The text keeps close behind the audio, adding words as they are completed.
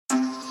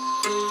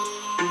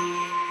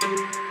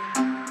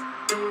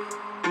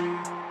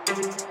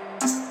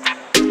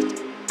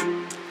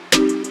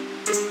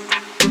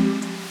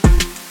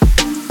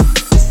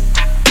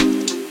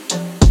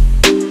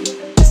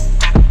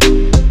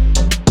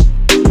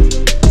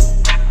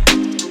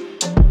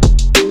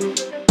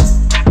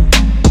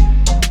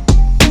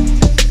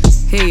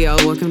Hey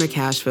y'all, welcome to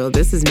Cashville.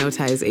 This is No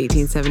Ties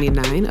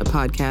 1879, a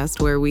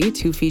podcast where we,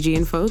 two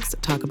Fijian folks,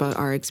 talk about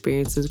our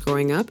experiences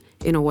growing up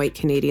in a white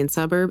Canadian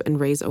suburb and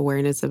raise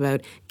awareness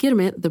about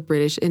Girmit, the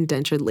British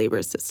indentured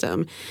labor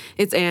system.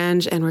 It's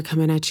Ange, and we're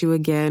coming at you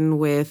again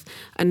with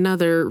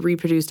another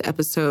reproduced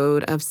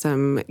episode of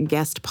some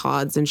guest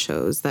pods and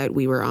shows that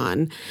we were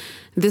on.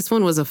 This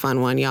one was a fun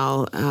one,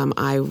 y'all.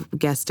 I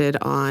guested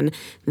on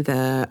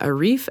the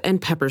Arif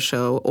and Pepper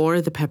show,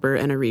 or the Pepper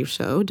and Arif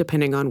show,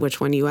 depending on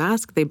which one you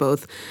ask. They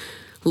both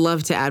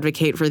love to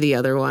advocate for the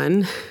other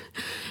one.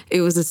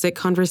 It was a sick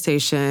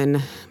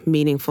conversation,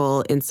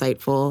 meaningful,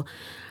 insightful,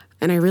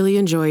 and I really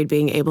enjoyed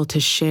being able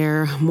to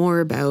share more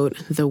about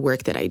the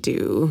work that I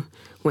do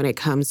when it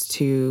comes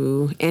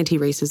to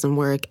anti-racism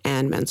work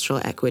and menstrual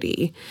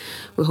equity.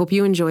 We hope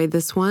you enjoyed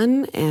this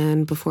one.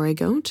 And before I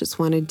go, just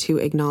wanted to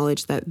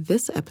acknowledge that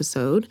this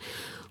episode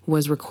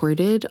was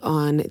recorded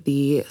on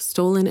the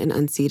stolen and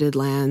unceded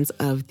lands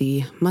of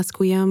the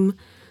Musqueam,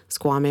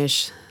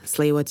 Squamish,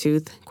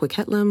 Tsleil-Waututh,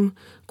 Coquitlam,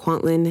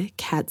 Kwantlen,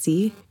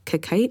 Katzie,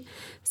 Kakite,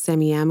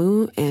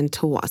 Semiahmoo, and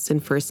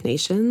Tawasin First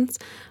Nations,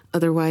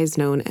 otherwise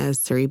known as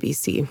Surrey,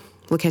 BC.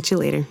 We'll catch you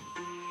later.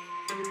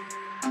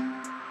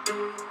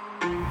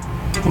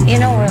 You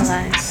know we're live,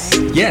 right?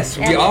 Yes,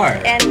 we are.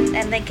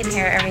 And they can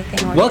hear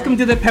everything. Welcome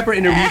to the Pepper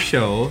Interview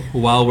Show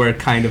while we're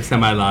kind of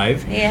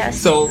semi-live. Yes.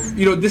 So,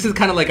 this is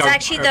kind of like it's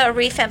actually the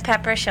Arif and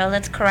Pepper show.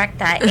 Let's correct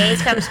that. A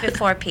comes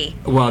before P.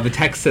 Well, the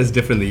text says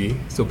differently,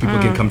 so people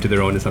can come to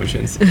their own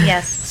assumptions.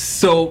 Yes.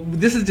 So,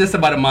 this is just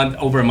about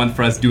over a month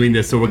for us doing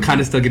this, so we're kind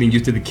of still getting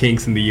used to the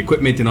kinks and the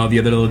equipment and all the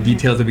other little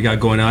details that we got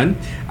going on.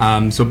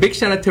 So, big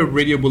shout out to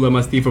Radio Bula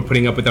Masti for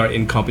putting up with our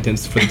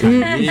incompetence for the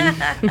time being.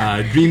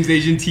 Dreams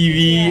Asian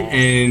TV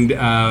and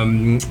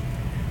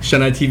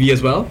Shana TV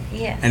as well.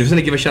 Yes. And I'm just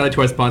going to give a shout out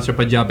to our sponsor,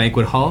 Punjab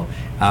Banquet Hall.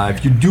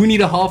 If you do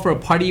need a hall for a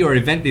party or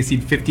event, they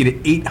seat 50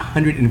 to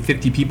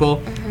 850 people.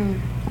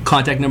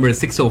 Contact number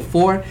is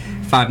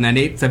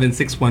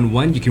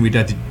 604-598-7611. You can reach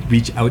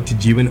out to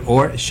Jeevan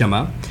or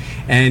Shama.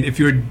 And if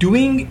you're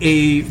doing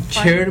a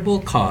charitable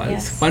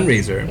cause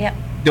fundraiser,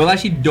 they'll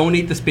actually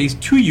donate the space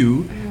to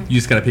you. You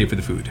just got to pay for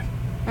the food.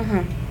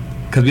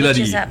 Because we love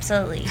to eat. Which is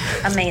absolutely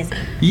amazing.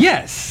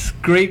 Yes.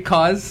 Great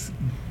cause.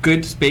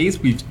 Good space.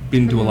 We've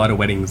been to a lot of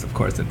weddings, of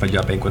course, at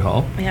Punjab Banquet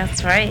Hall.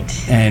 That's right.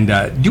 And do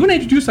you want to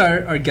introduce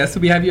our guests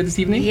that we have here this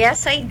evening?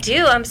 Yes, I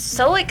do. I'm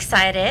so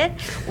excited.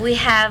 We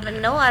have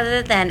no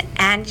other than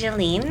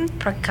Angeline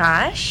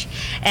Prakash,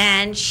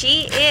 and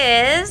she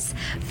is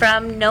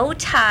from No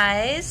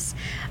Ties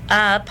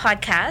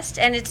podcast,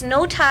 and it's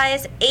No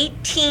Ties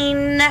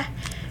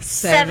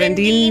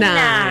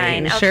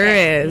 1879. Sure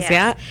is,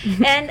 yeah.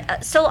 And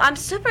so I'm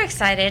so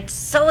excited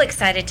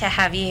to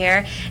have you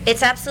here.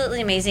 It's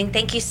absolutely amazing.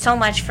 Thank you so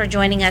much for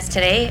joining us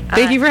today.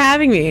 Thank you for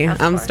having me.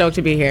 I'm stoked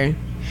to be here.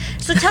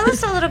 So tell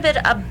us a little bit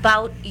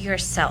about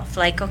yourself.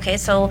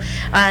 So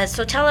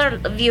tell our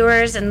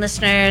viewers and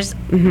listeners,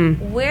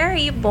 where are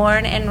you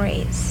born and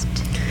raised?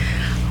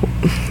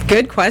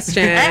 Good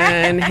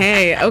question.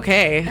 Hey,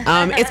 okay.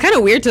 It's kind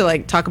of weird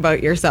to talk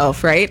about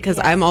yourself, right? Because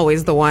I'm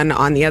always the one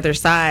on the other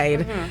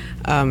side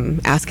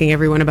asking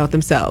everyone about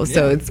themselves. Yeah.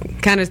 So it's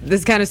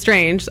kind of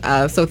strange.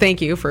 So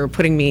thank you for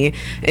putting me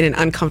in an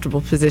uncomfortable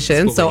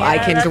position so I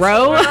can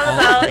grow.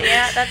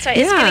 Yeah, that's right.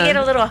 It's gonna get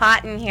a little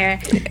hot in here.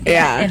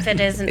 Yeah, if it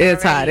isn't.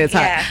 It's already.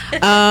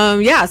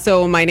 hot.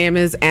 So my name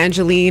is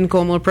Angeline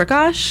Komal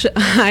Prakash.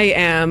 I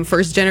am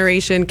first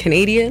generation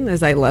Canadian,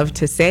 as I love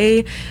to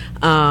say.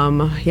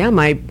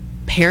 My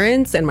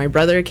parents and my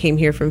brother came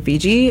here from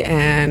Fiji,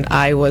 and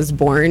I was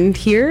born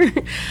here.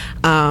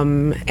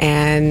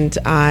 And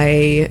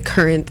I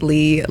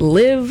currently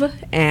live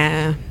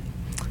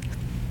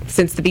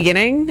since the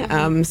beginning,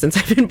 since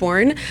I've been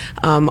born,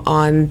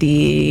 on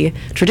the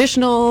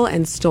traditional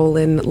and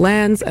stolen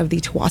lands of the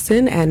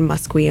Tawasin and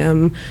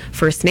Musqueam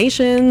First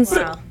Nations,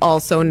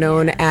 also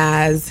known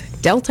as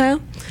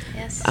Delta.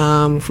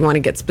 If we want to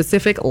get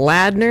specific,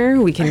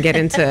 Ladner, we can get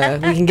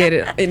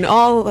in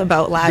all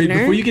about Ladner.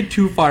 Before you get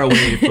too far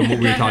away from what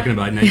we were talking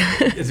about,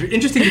 it's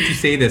interesting that you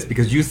say this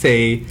because you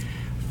say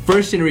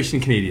first generation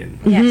Canadian.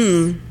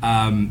 Yes.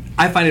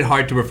 I find it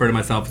hard to refer to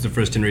myself as a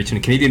first generation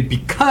Canadian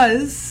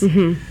because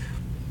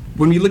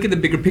when we look at the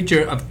bigger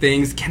picture of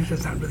things,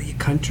 Canada's not really a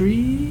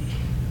country.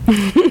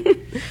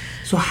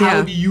 So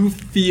how do you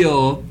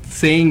feel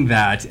saying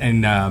that?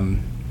 And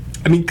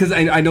because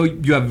I know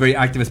you have a very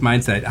activist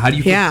mindset. How do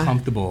you feel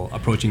comfortable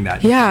approaching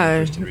that?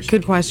 Yeah,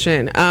 good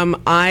question.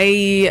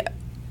 I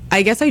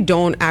guess I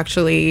don't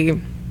actually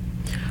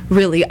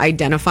really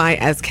identify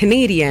as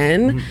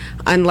Canadian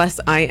unless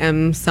I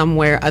am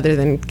somewhere other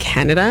than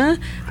Canada,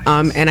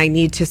 and I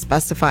need to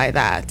specify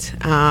that.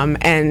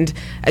 And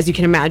as you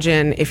can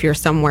imagine, if you're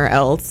somewhere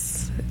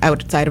else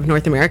outside of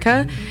North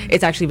America,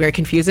 it's actually very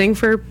confusing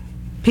for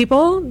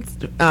people,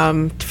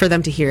 for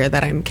them to hear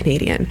that I'm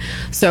Canadian.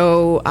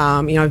 So,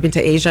 I've been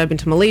to Asia, I've been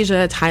to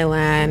Malaysia,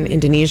 Thailand,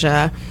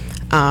 Indonesia.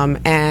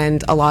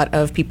 and a lot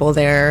of people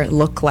there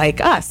look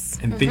like us.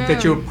 And think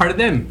that you're part of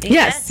them.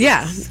 Yes,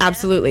 yeah,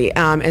 absolutely.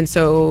 And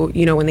so,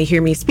 when they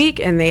hear me speak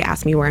and they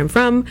ask me where I'm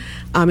from,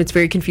 it's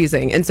very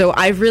confusing. And so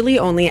I've really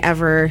only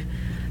ever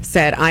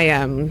said I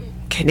am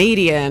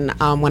Canadian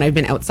when I've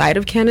been outside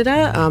of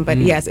Canada. But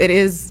yes, it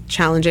is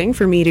challenging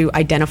for me to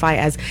identify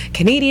as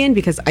Canadian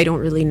because I don't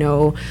really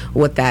know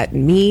what that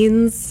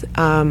means.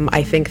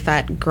 I think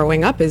that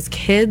growing up as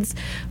kids,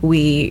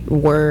 we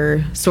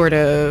were sort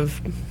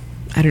of,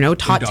 I don't know,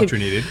 taught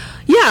indoctrinated.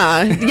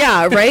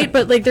 Yeah, right.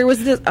 But like there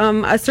was this,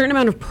 a certain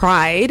amount of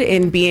pride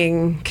in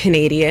being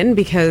Canadian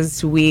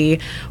because we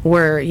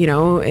were,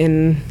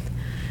 in,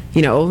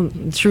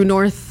 true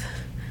north.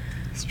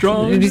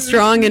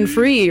 Strong and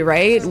free,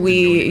 right?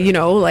 We,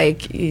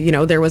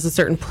 there was a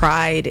certain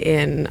pride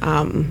in,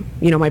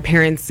 my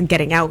parents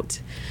getting out.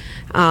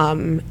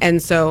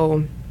 And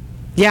so,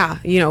 yeah,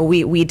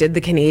 we did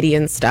the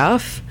Canadian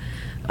stuff.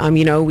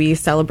 We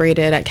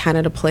celebrated at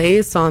Canada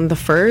Place on the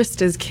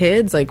 1st as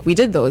kids. Like, we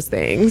did those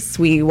things.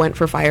 We went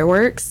for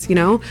fireworks,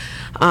 and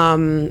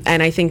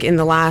I think in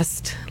the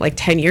last,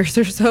 10 years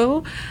or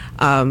so,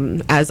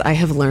 as I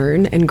have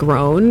learned and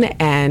grown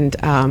and,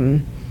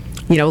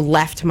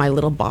 left my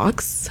little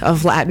box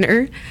of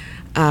Ladner,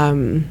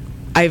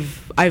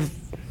 I've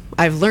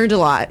learned a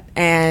lot,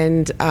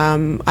 and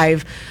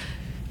I've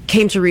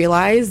came to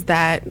realize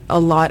that a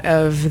lot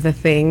of the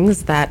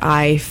things that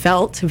I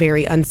felt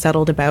very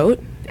unsettled about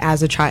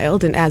as a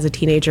child and as a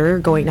teenager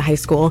going to high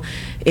school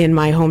in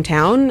my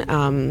hometown,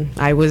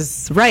 I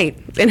was right,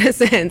 in a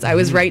sense. I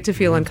was right to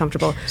feel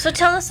uncomfortable. So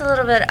tell us a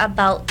little bit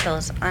about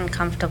those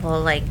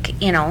uncomfortable,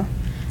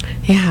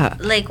 yeah.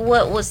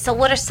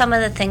 What are some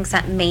of the things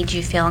that made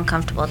you feel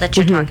uncomfortable that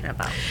you're talking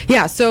about?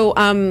 Yeah, so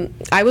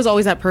I was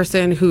always that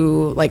person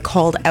who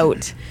called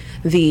out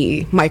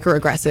the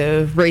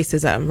microaggressive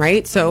racism,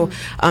 right? So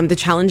the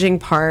challenging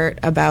part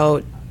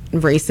about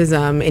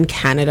racism in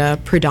Canada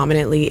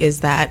predominantly is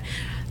that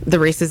the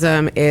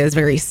racism is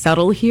very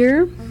subtle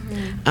here,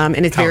 and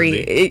it's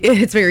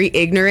very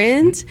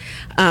ignorant,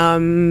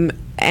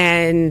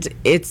 and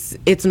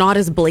it's not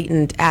as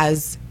blatant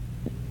as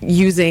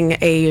using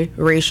a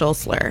racial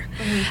slur.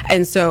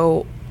 And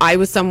so I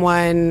was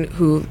someone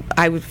who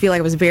I would feel like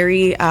I was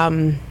very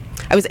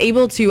I was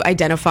able to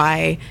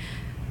identify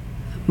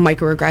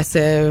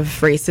microaggressive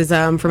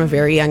racism from a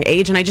very young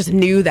age, and I just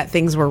knew that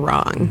things were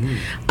wrong.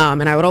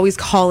 And I would always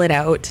call it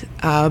out,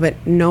 but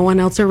no one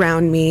else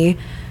around me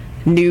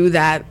knew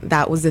that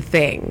that was a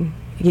thing.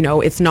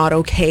 It's not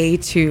okay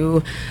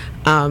to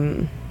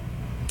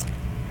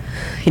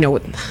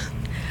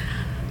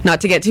not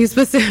to get too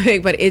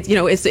specific, but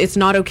it's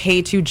not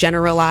okay to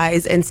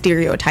generalize and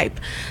stereotype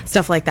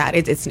stuff like that.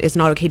 It's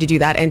not okay to do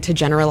that and to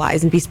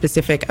generalize and be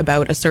specific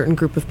about a certain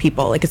group of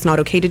people. It's not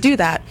okay to do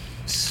that.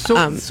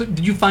 So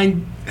did you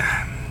find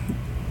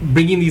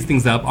bringing these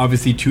things up,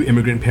 obviously to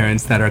immigrant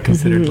parents that are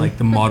considered like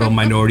the model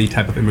minority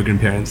type of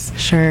immigrant parents?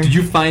 Sure. Did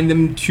you find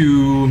them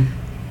to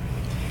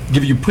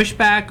give you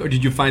pushback, or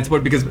did you find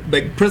support? Because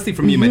personally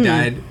for me, my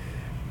dad,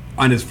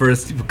 on his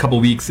first couple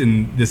weeks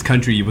in this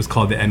country, was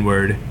called the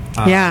N-word.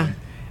 Yeah.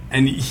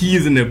 And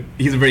he's a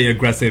very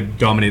aggressive,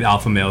 dominant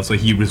alpha male, so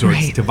he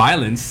resorts to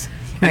violence.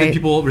 And then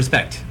people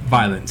respect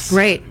violence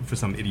for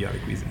some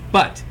idiotic reason.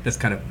 But that's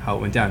kind of how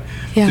it went down.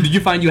 Yeah. So did you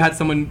find you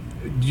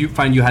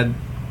had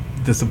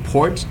the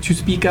support to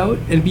speak out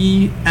and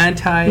be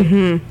anti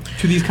to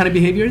these kind of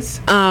behaviors?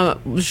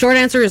 Short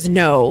answer is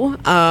no.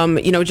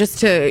 Just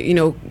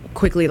to,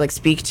 quickly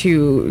speak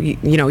to,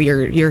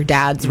 your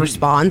dad's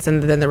response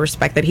and then the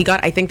respect that he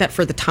got. I think that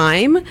for the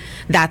time,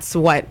 that's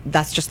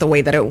just the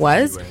way that it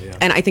was. Anyway, yeah.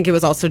 And I think it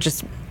was also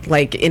just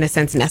in a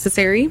sense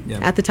necessary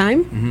at the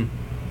time.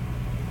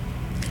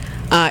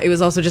 It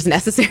was also just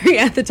necessary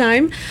at the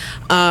time.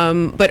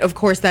 But of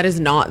course, that is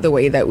not the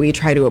way that we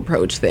try to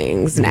approach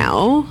things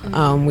now.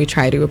 We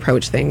try to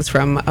approach things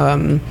from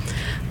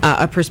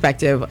a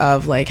perspective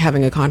of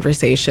having a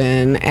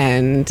conversation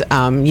and,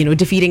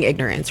 defeating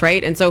ignorance,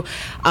 right? And so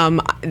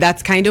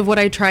that's kind of what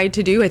I tried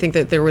to do. I think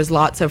that there was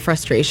lots of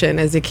frustration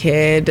as a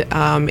kid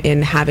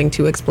in having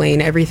to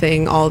explain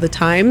everything all the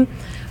time.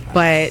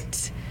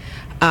 But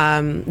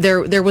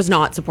there was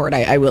not support.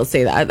 I will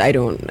say that. I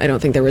don't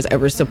think there was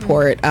ever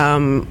support.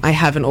 I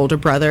have an older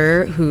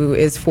brother who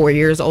is 4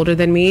 years older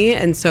than me,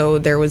 and so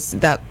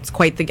that's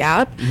quite the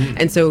gap.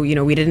 And so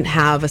we didn't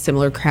have a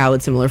similar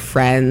crowd, similar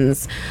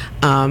friends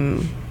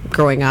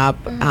growing up.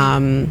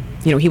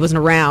 He wasn't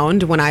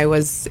around when I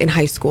was in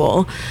high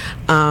school,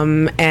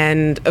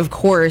 and of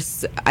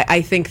course,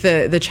 I think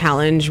the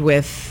challenge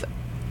with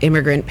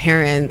immigrant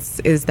parents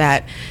is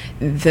that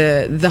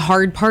the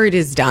hard part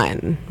is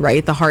done,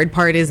 right? The hard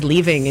part is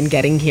leaving and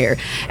getting here.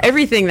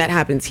 Everything that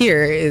happens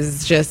here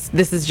is just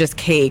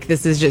cake.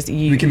 This is just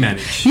we can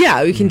manage.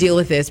 Yeah, we can deal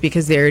with this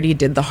because they already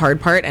did the hard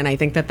part, and I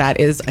think that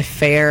is a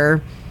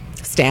fair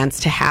stance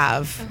to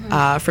have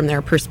from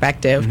their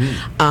perspective.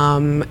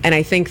 And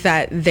I think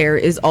that there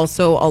is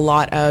also a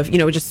lot of,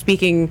 just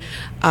speaking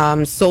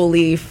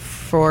solely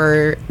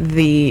for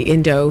the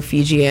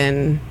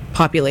Indo-Fijian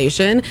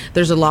population,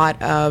 there's a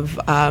lot of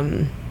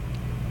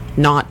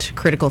not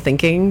critical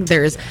thinking.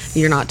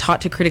 You're not taught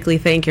to critically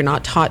think. You're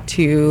not taught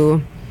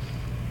to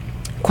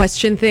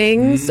question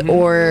things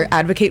or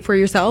advocate for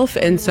yourself.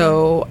 And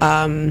so,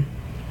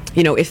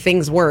 if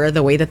things were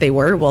the way that they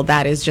were, well,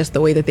 that is just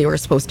the way that they were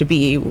supposed to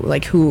be.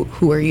 Like,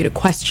 who are you to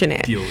question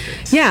it? Deal with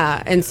it.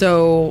 Yeah. And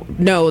so,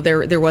 no,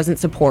 there wasn't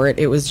support.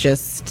 It was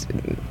just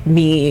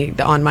me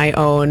on my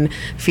own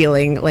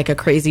feeling like a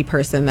crazy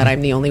person that I'm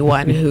the only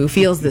one who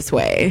feels this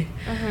way.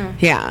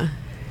 Yeah.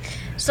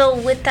 So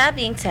with that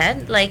being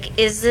said, like,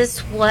 is this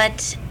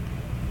what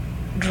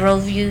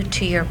drove you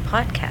to your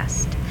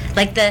podcast?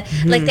 Like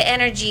the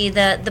energy,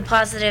 the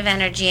positive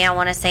energy, I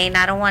want to say, and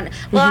I don't want,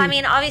 well, I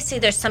mean, obviously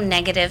there's some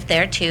negative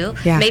there too,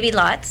 maybe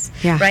lots,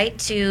 right,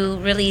 to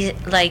really,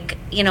 like,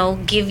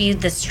 give you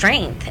the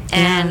strength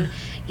and,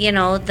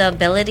 the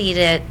ability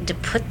to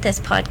put this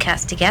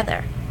podcast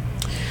together.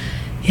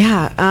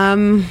 Yeah,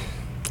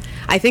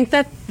 I think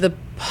that the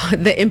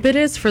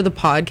impetus for the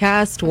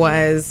podcast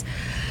was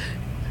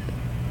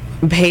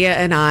Bea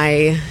and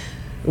I,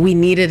 we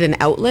needed an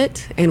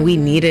outlet, and we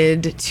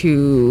needed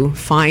to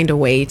find a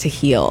way to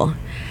heal.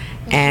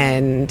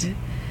 And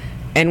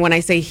when I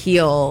say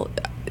heal,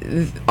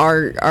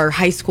 our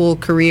high school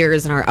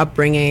careers and our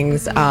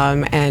upbringings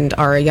and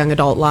our young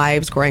adult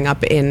lives growing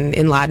up in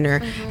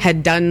Ladner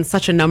had done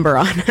such a number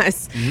on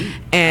us.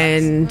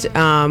 And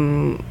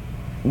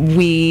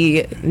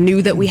we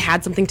knew that we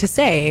had something to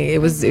say.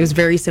 It was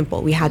very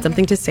simple. We had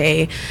something to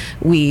say.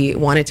 We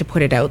wanted to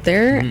put it out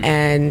there,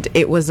 and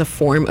it was a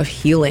form of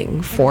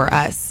healing for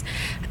us.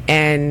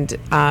 And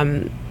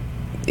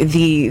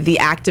the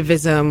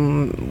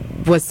activism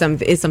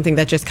is something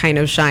that just kind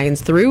of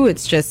shines through.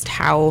 It's just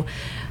how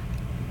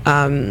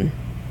I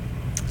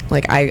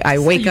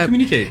wake up.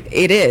 Communicate.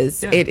 It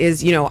is. Yeah. It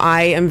is.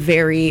 I am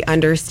very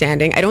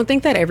understanding. I don't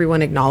think that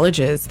everyone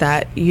acknowledges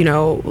that.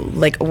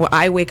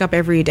 I wake up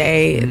every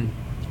day,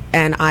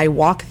 and I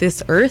walk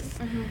this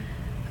earth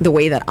the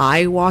way that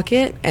I walk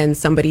it, and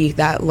somebody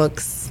that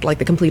looks like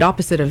the complete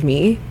opposite of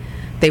me,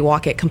 they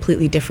walk it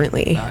completely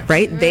differently,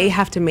 right? They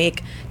have to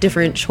make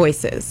different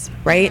choices,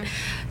 right?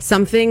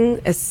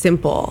 Something as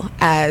simple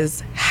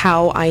as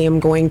how I am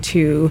going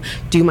to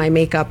do my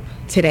makeup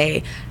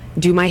today,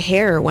 do my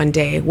hair one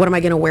day, what am I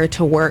going to wear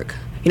to work,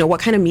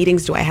 what kind of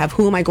meetings do I have,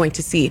 who am I going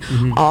to see?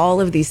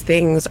 All of these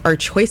things are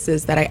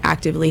choices that I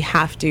actively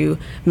have to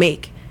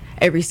make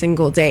every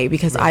single day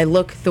because I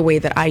look the way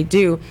that I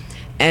do.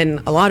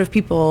 And a lot of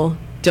people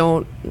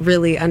don't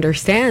really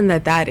understand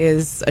that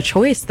is a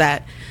choice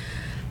that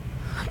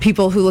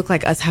people who look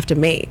like us have to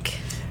make.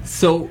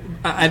 So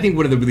I think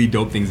one of the really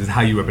dope things is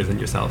how you represent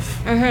yourself.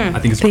 I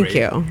think it's Thank great.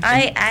 you.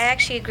 I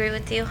actually agree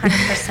with you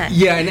 100%.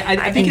 Yeah, and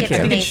I think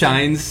it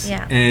shines.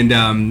 Yeah.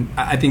 And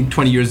I think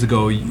 20 years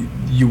ago,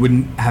 you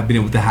wouldn't have been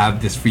able to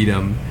have this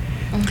freedom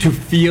to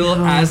feel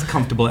as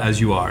comfortable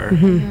as you are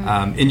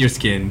in your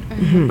skin.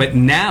 But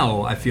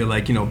now I feel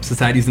like,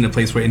 society's in a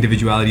place where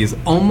individuality is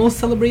almost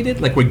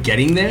celebrated. Like, we're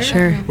getting there.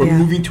 Sure. We're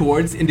moving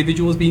towards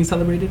individuals being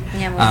celebrated.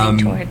 Yeah,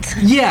 moving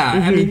towards.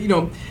 Yeah, I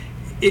mean,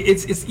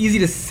 it's easy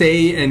to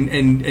say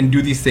and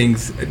do these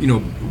things,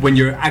 when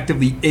you're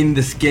actively in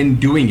the skin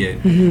doing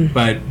it.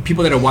 But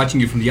people that are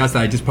watching you from the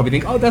outside just probably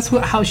think, oh, that's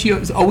how she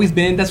has always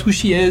been. That's who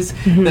she is.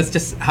 That's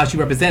just how she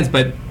represents.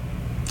 But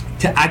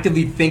to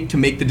actively think, to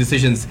make the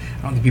decisions,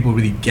 I don't think people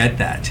really get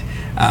that.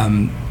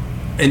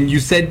 And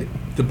you said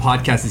the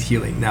podcast is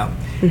healing. Now,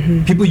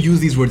 people use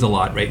these words a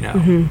lot right now.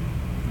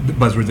 The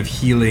buzzwords of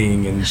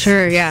healing and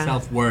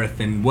self-worth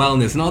and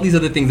wellness and all these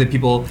other things that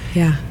people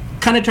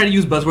kind of try to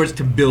use buzzwords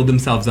to build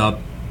themselves up.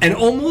 And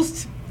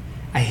almost,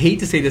 I hate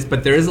to say this,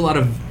 but there is a lot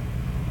of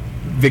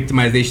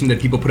victimization that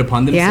people put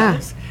upon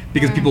themselves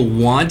because people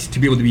want to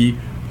be able to be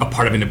a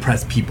part of an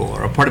oppressed people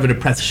or a part of an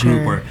oppressed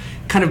group or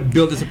kind of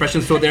build this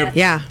oppression. So they're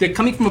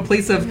coming from a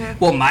place of,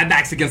 well, my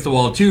back's against the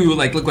wall too.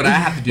 Like, look what I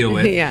have to deal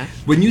with.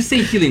 When you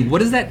say healing, what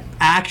does that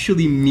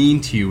actually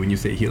mean to you when you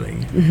say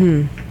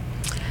healing?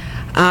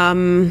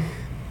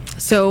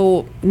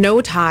 So No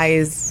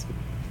Ties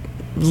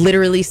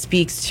literally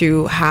speaks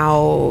to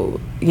how,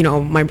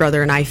 my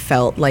brother and I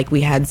felt like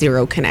we had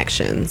zero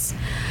connections.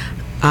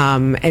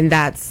 And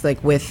that's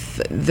like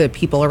with the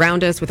people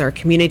around us, with our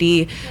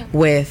community,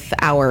 with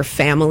our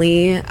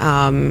family,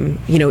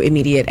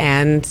 immediate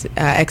and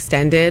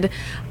extended.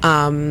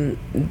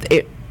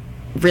 It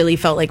really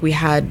felt like we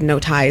had no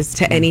ties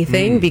to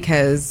anything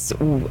because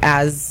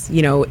as,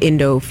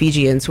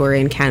 Indo-Fijians who are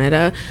in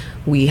Canada,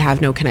 we have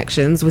no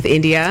connections with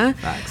India.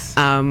 Facts.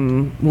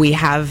 We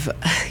have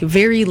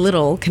very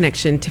little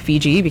connection to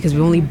Fiji because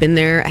we've only been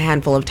there a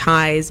handful of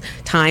times.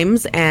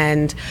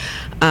 And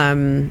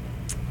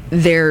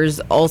there's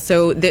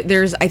also,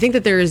 I think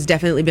that there's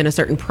definitely been a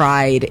certain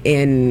pride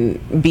in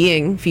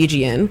being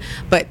Fijian,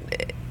 but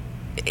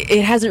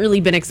it hasn't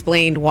really been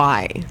explained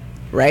why.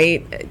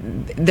 right?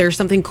 There's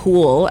something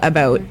cool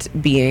about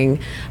being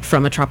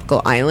from a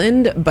tropical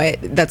island, but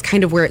that's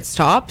kind of where it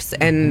stops,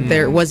 and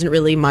there wasn't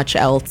really much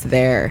else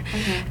there.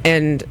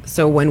 And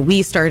so when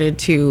we started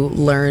to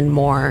learn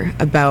more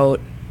about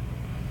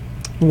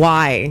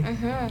why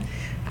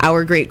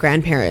our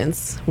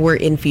great-grandparents were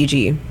in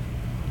Fiji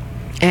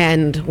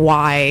and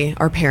why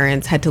our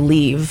parents had to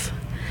leave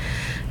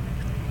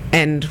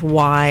and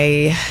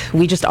why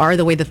we just are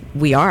the way that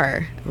we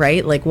are,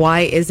 right? Like,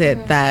 why is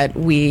it that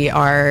we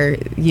are,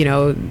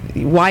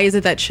 why is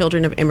it that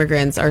children of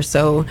immigrants are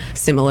so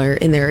similar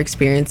in their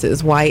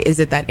experiences? Why is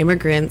it that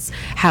immigrants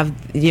have,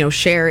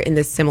 share in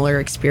this similar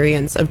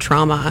experience of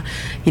trauma,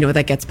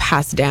 that gets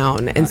passed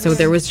down? And so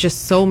there was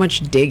just so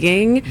much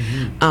digging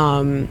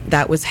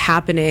that was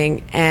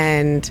happening,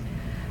 and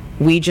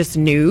we just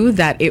knew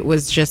that it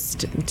was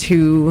just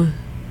too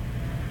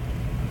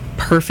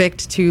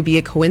perfect to be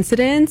a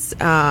coincidence.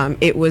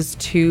 It was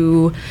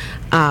too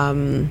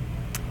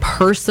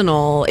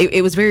personal.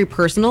 It was very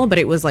personal, but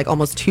it was like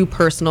almost too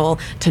personal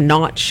to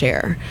not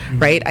share,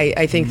 right?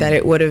 I think that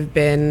it would have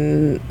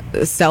been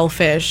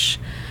selfish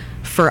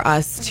for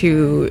us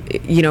to,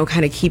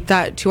 kind of keep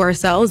that to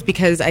ourselves,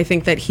 because I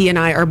think that he and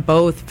I are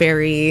both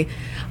very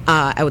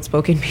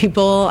outspoken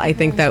people. I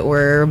think that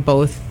we're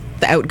both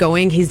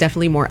outgoing. He's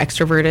definitely more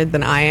extroverted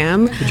than I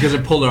am. But you guys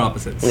are polar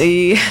opposites.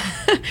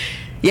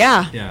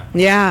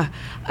 Yeah.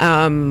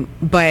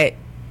 But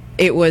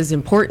it was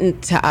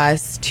important to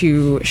us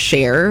to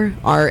share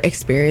our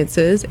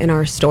experiences and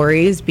our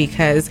stories,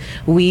 because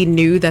we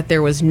knew that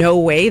there was no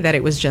way that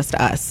it was just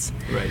us.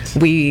 Right.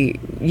 We,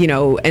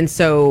 and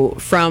so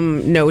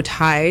from No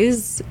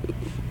Ties,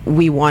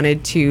 we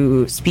wanted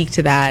to speak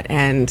to that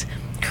and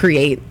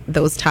create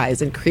those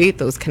ties and create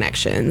those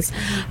connections,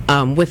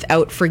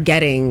 without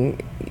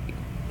forgetting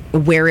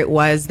where it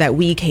was that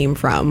we came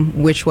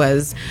from, which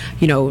was,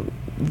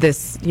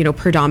 this,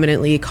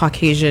 predominantly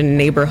Caucasian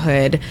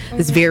neighborhood,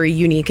 this very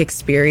unique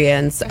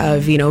experience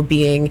of,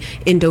 being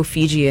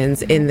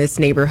Indo-Fijians in this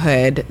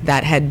neighborhood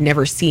that had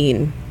never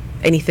seen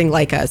anything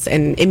like us,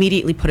 and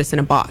immediately put us in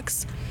a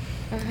box.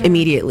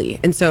 Immediately.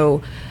 And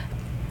so,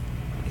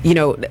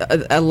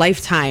 a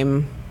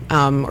lifetime,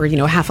 or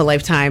half a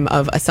lifetime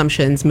of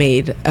assumptions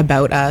made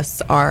about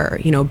us are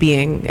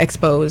being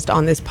exposed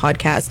on this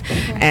podcast,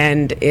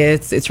 and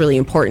it's really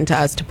important to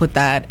us to put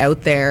that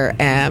out there,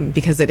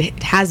 because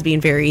it has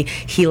been very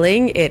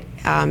healing. It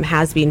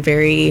has been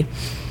very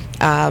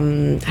I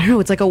don't know,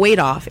 it's like a weight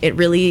off. It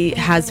really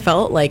has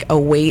felt like a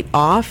weight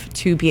off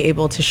to be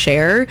able to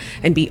share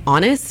and be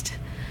honest,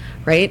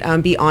 right?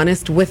 Be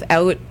honest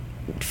without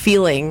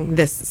feeling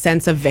this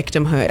sense of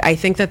victimhood. I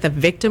think that the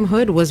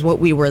victimhood was what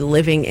we were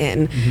living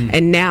in,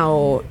 and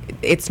now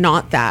it's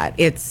not that.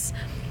 It's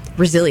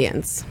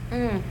resilience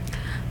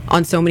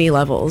on so many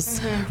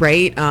levels,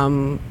 right?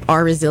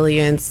 Our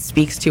resilience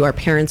speaks to our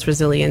parents'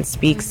 resilience,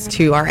 speaks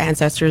to our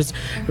ancestors'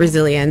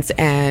 resilience,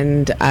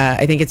 and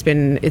I think it's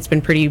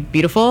been pretty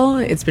beautiful.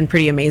 It's been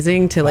pretty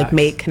amazing to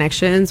make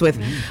connections with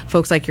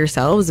folks like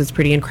yourselves. It's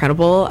pretty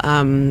incredible,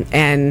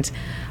 and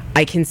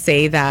I can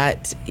say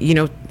that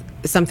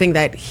something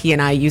that he and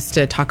I used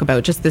to talk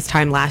about just this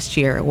time last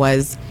year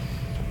was,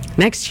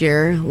 next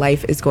year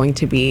life is going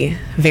to be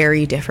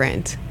very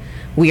different.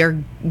 We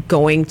are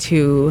going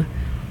to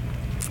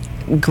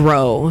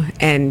grow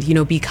and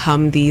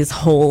become these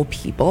whole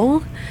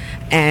people,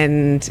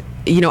 and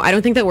I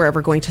don't think that we're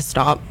ever going to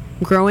stop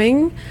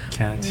growing.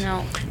 Can't.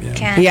 No, Yeah.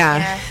 can't.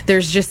 Yeah,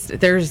 there's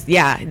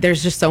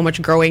just so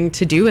much growing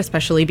to do,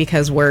 especially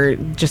because we're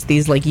just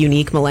these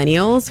unique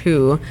millennials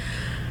who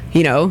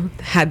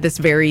had this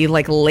very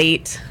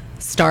late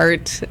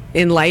start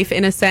in life,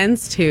 in a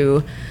sense,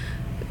 to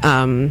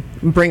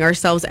bring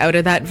ourselves out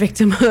of that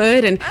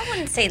victimhood. And I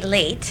wouldn't say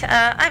late.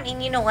 I mean,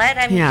 you know what?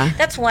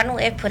 That's one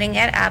way of putting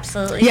it.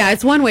 Absolutely. Yeah,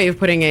 it's one way of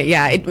putting it.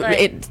 Yeah,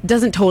 it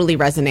doesn't totally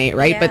resonate,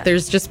 right? Yeah. But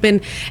there's just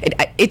been,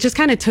 it just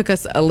kind of took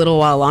us a little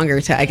while longer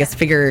to, I guess,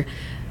 figure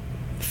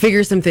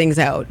some things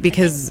out,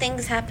 because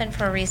things happen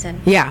for a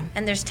reason. Yeah.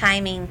 And there's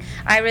timing.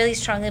 I really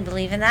strongly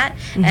believe in that.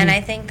 And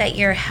I think that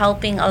you're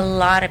helping a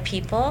lot of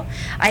people.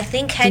 I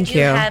think had Thank you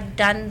you. have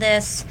done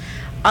this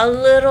a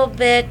little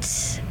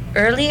bit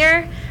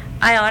earlier,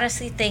 I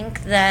honestly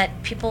think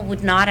that people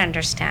would not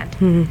understand.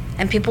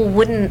 And people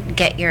wouldn't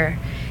get your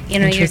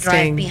drive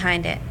Interesting.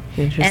 behind it.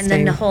 And then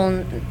Interesting. the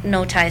whole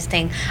No Ties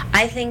thing.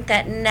 I think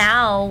that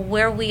now,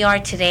 where we are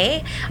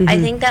today, I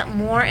think that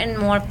more and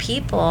more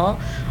people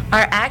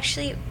are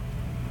actually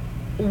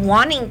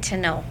wanting to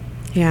know,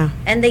 yeah.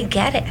 and they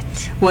get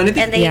it. Well, and I think,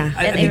 and they, Yeah, and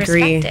I they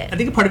agree. respect I it.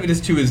 think a part of it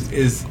is too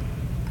is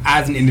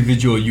as an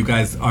individual, you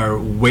guys are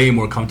way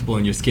more comfortable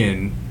in your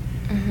skin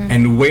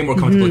and way more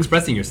comfortable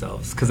expressing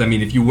yourselves. Because I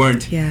mean, if you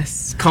weren't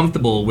Yes.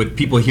 comfortable with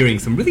people hearing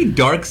some really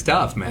dark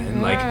stuff,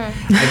 man, like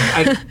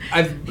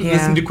I've Yeah.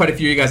 listened to quite a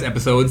few of you guys'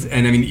 episodes,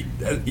 and I mean,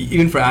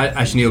 even for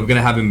Ashnil, we're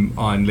gonna have him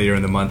on later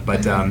in the month,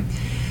 but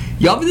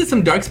y'all visit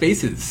some dark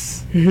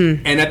spaces,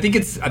 and I think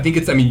it's.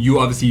 I mean, you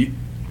obviously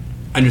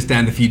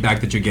understand the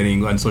feedback that you're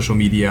getting on social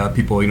media.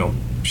 People,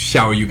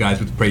 shower you guys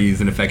with praise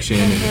and affection,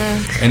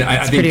 and I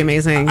think pretty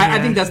amazing. I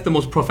think that's the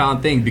most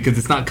profound thing, because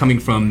it's not coming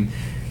from.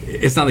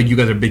 It's not like you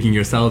guys are bigging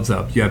yourselves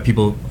up. You have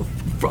people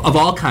of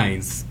all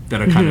kinds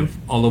that are kind of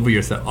all over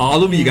you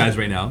guys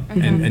right now,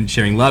 and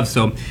sharing love.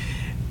 So,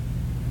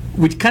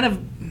 which kind of,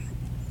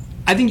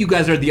 I think you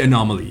guys are the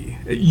anomaly.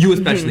 You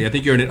especially. I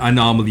think you're an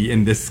anomaly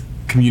in this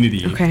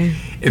community. Okay.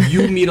 If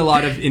you meet a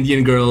lot of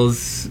Indian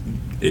girls,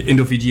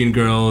 Indo-Fijian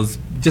girls,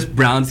 just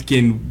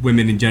brown-skinned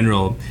women in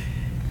general,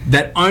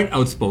 that aren't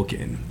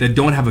outspoken, that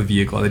don't have a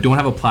vehicle, that don't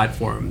have a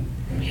platform.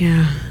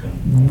 Yeah.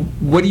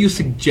 What do you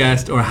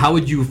suggest, or how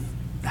do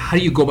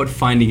you go about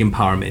finding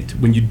empowerment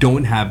when you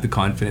don't have the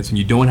confidence, when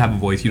you don't have a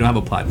voice, you don't have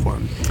a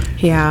platform?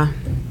 Yeah.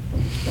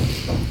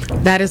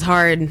 That is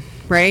hard,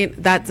 right?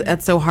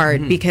 That's so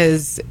hard,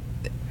 because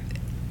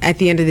at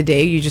the end of the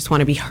day, you just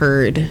want to be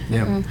heard.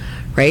 Yeah.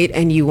 Right?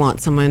 And you want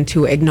someone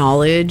to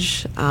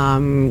acknowledge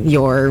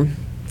your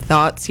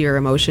thoughts, your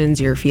emotions,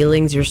 your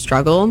feelings, your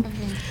struggle.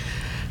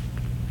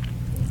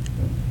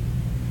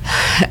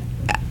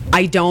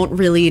 I don't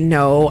really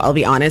know, I'll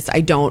be honest, I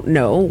don't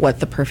know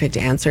what the perfect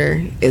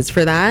answer is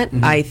for that.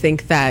 I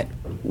think that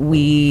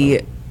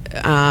we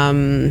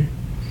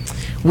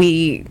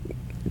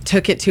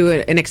took it to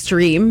an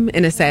extreme,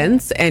 in a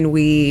sense, and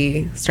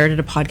we started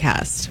a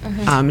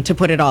podcast to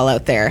put it all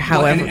out there.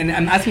 However, and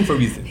I'm asking for a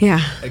reason. Yeah.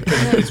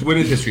 Because it's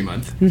Women's History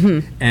Month,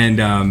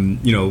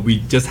 and we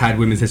just had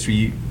Women's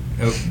History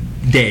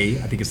Day.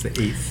 I think it's the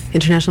 8th.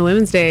 International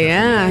Women's Day,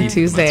 yeah,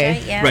 Tuesday. That's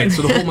right, yeah. Right,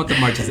 so the whole month of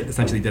March is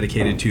essentially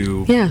dedicated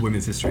to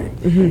women's history.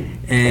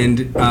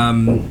 And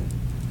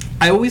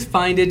I always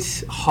find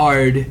it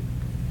hard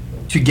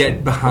to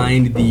get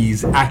behind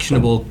these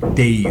actionable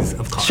days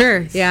of cause.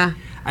 Sure, yeah.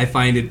 I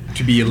find it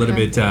to be a little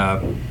bit,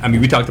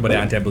 we talked about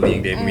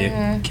Anti-Bullying Day when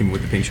we came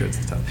with the pink shirts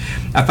and stuff.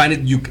 I find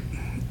it,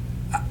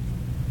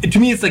 to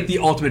me, it's like the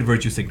ultimate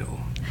virtue signal.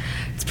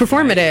 It's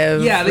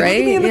performative, Yeah, like,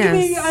 right? look at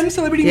me, I'm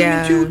celebrating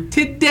women too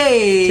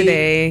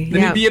today.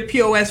 Let me be a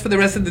POS for the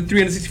rest of the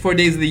 364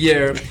 days of the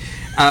year.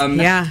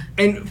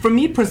 And for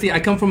me personally, I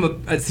come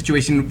from a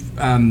situation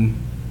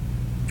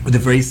with a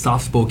very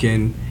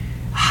soft-spoken,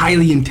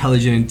 highly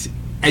intelligent,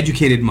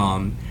 educated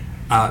mom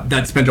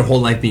that spent her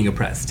whole life being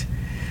oppressed.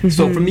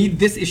 So for me,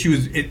 this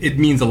issue it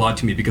means a lot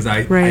to me, because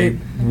I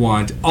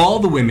want all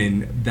the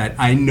women that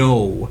I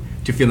know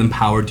to feel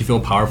empowered, to feel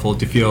powerful,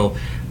 to feel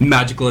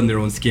magical in their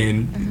own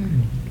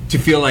skin, to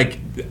feel like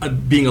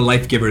being a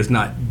life giver is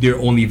not their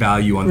only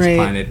value on this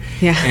planet.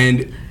 Yeah.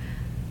 And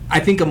I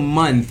think a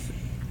month,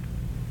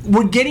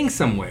 we're getting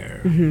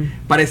somewhere,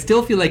 but I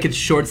still feel like it's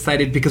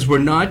short-sighted, because we're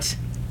not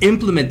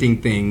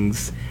implementing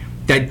things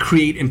that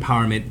create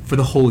empowerment for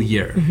the whole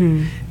year.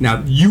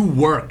 Now, you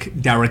work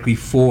directly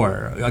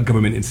for a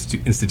government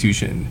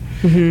institution,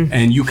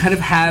 and you kind of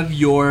have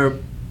your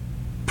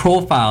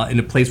profile in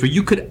a place where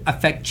you could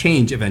affect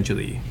change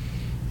eventually,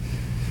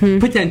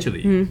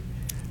 potentially.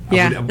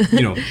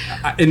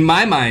 In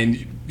my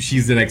mind,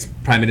 she's the next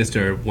prime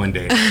minister one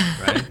day,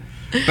 right?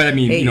 But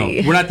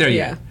we're not there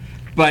yet.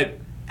 But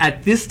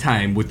at this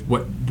time, with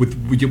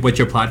what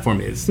your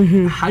platform is,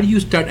 how do you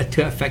start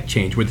to affect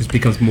change where this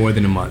becomes more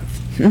than a month?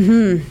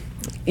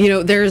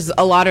 There's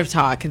a lot of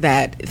talk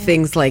that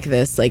things like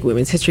this, like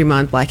Women's History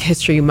Month, Black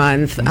History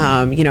Month,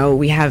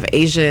 we have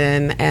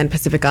Asian and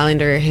Pacific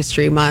Islander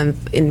History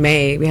Month in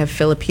May. We have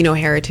Filipino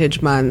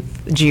Heritage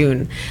Month,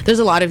 June. There's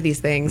a lot of these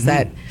things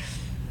that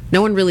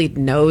no one really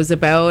knows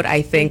about.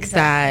 I think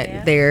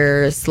that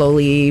they're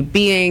slowly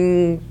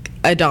being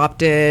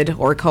adopted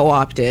or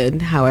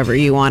co-opted, however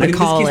you want to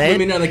call it.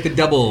 Women are like the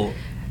double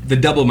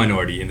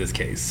minority in this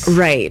case.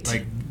 Right.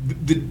 Like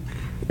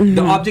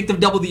the object of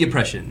double the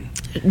oppression.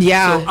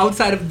 Yeah. So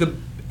outside of the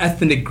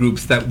ethnic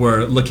groups that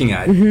we're looking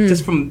at,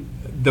 just from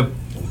the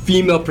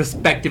female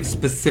perspective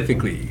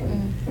specifically,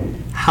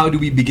 how do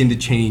we begin to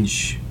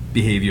change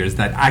behaviors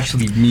that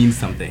actually mean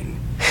something?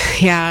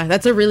 Yeah,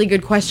 that's a really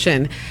good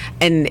question.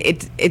 And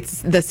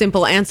it's the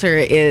simple answer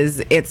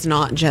is it's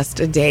not just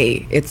a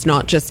day. It's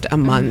not just a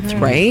month,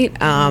 right?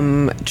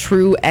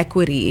 True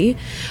equity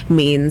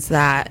means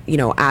that,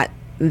 at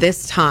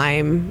this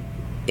time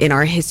in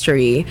our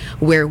history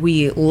where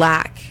we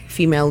lack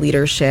female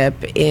leadership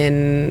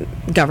in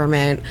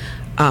government,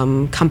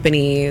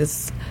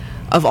 companies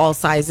of all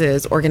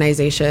sizes,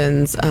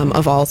 organizations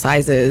of all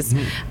sizes,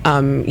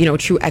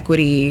 true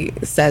equity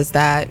says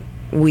that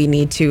we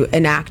need to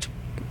enact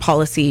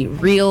policy,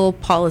 real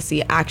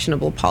policy,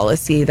 actionable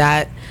policy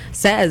that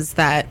says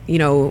that,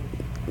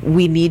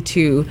 we need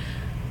to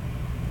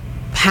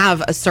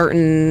have a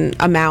certain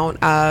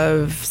amount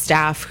of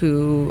staff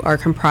who are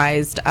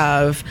comprised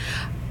of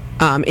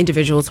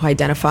individuals who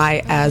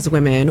identify as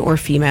women or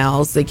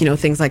females,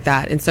 things like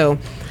that. And so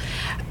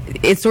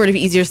it's sort of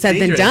easier said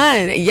than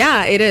done.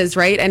 Yeah, it is,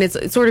 right? And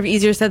it's sort of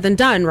easier said than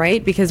done,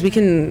 right? Because we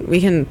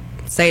can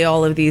say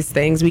all of these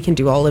things, we can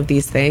do all of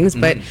these things,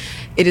 but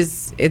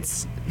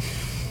it's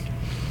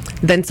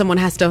then someone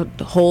has to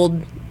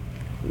hold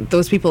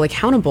those people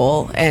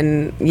accountable.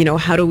 And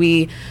how do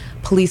we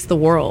police the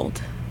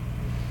world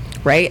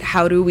right?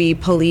 How do we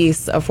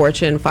police a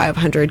Fortune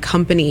 500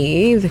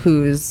 company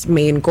whose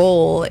main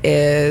goal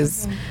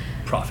is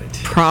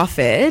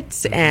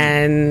profit,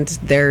 and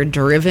they're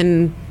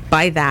driven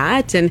by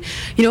that? And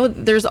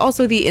there's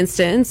also the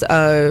instance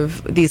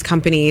of these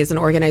companies and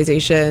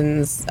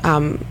organizations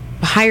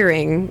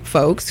hiring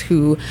folks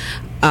who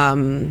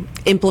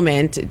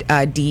implement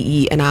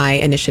DE&I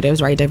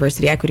initiatives, right?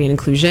 Diversity, equity, and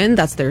inclusion.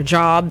 That's their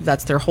job.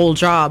 That's their whole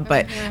job.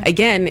 But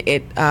again,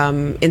 it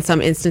in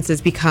some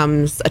instances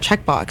becomes a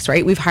checkbox,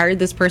 right? We've hired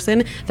this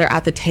person. They're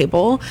at the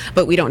table,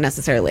 but we don't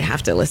necessarily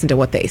have to listen to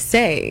what they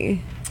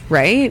say.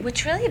 Right?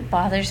 Which really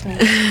bothers me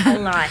a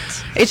lot.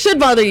 It should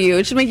bother you.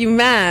 It should make you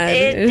mad.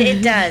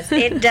 It does.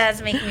 It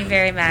does make me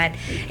very mad.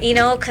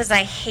 Because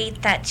I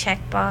hate that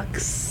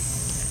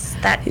checkbox,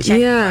 that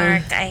check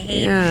mark. I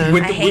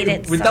hate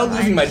it without so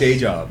losing my day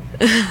job.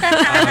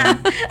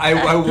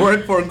 I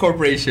work for a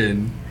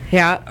corporation.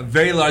 Yeah. A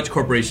very large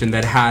corporation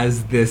that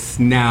has this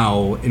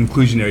now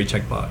inclusionary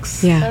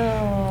checkbox.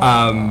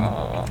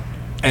 Yeah.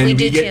 And we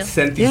get too.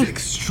 sent these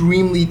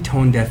extremely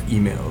tone-deaf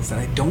emails. And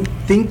I don't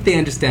think they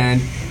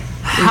understand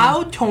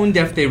how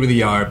tone-deaf they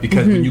really are,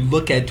 because when you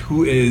look at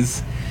who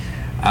is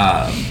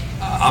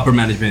upper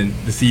management,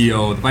 the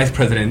CEO, the vice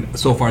president,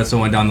 so far and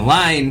so on down the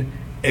line,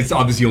 it's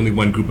obviously only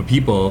one group of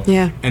people.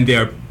 Yeah. And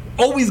they're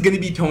always going to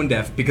be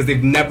tone-deaf because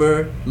they've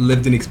never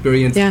lived an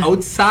experience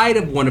outside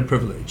of one of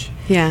privilege.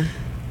 Yeah.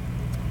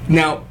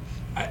 Now,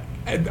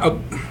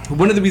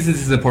 one of the reasons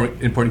this is an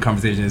important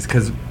conversation is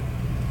because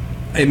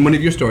in one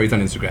of your stories on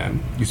Instagram,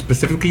 you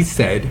specifically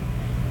said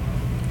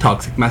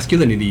toxic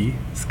masculinity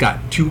has got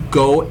to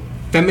go.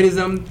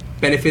 Feminism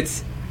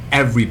benefits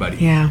everybody.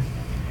 Yeah.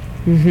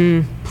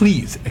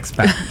 Please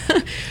expand.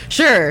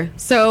 Sure.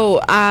 So,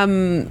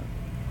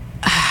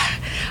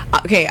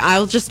 okay,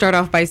 I'll just start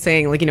off by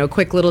saying,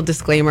 quick little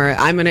disclaimer.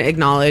 I'm going to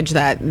acknowledge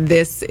that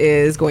this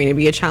is going to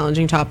be a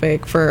challenging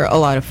topic for a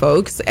lot of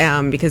folks,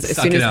 because as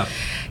soon as,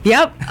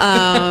 yep,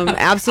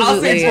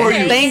 absolutely. I'll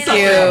say Thank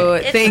you,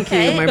 thank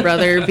you, my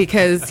brother.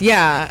 Because it's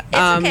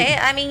okay.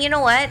 I mean, you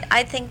know what?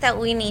 I think that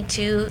we need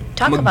to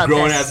talk about this.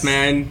 I'm a grown-ass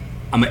man.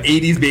 I'm an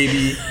 80s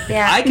baby.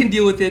 Yeah. I can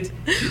deal with it.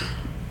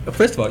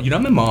 First of all, you're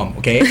not my mom,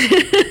 okay?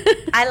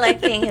 I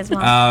like being his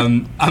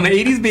mom. I'm an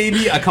 80s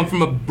baby. I come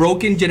from a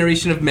broken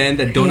generation of men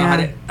that don't know how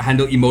to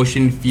handle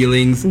emotion,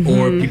 feelings,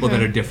 or people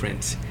that are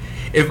different.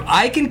 If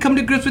I can come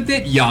to grips with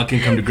it, y'all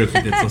can come to grips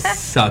with it. So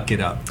suck it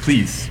up,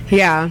 please.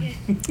 Yeah.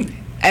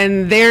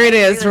 And there it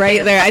is,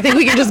 right there. I think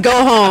we can just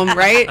go home,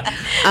 right?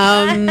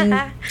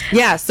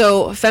 Yeah,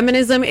 so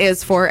feminism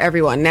is for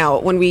everyone. Now,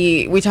 when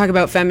we talk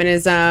about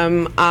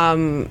feminism,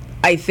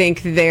 I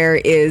think there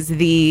is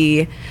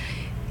the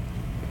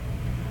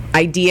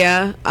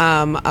idea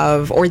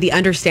of, or the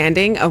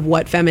understanding of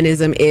what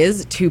feminism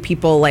is to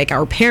people like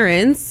our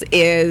parents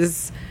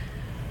is,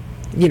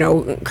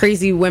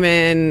 crazy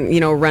women,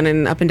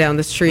 running up and down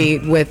the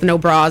street with no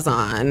bras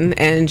on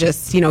and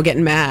just,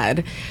 getting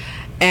mad.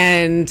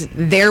 And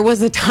there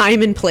was a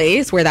time and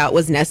place where that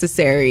was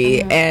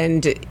necessary.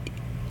 And,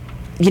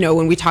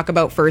 when we talk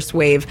about first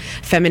wave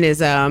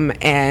feminism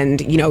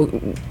and,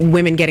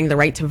 women getting the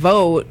right to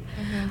vote,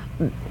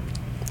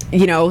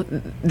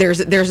 there's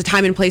a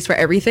time and place for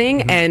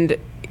everything. And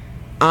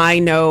I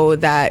know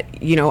that,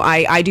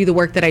 I do the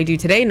work that I do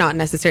today, not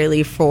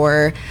necessarily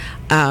for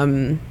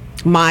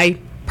my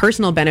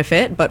personal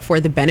benefit, but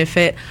for the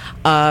benefit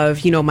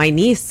of, my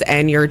niece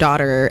and your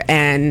daughter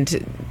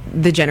and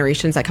the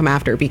generations that come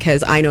after,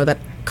 because I know that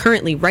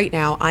currently right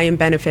now I am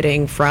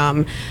benefiting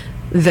from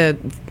the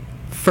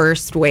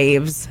first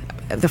waves,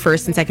 the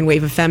first and second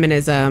wave of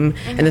feminism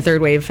and the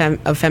third wave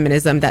of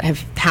feminism that have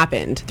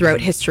happened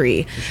throughout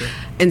history. Sure.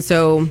 And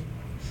so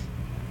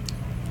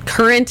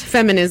current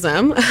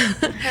feminism,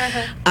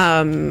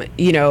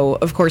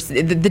 of course,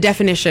 the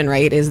definition,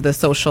 right, is the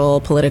social,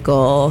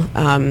 political,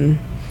 and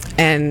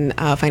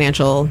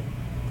financial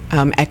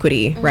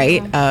equity,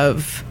 right,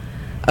 of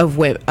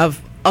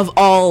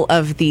all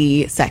of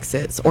the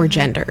sexes or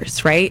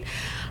genders, right?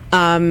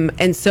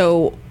 And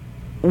so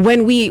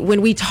when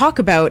we talk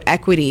about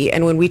equity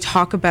and when we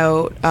talk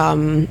about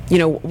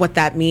what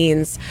that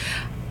means,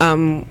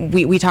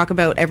 we talk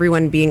about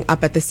everyone being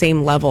up at the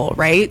same level,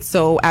 right?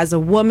 So as a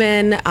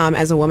woman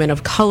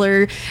of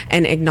color,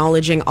 and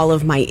acknowledging all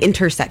of my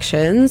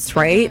intersections,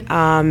 right?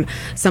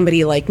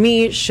 Somebody like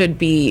me should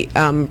be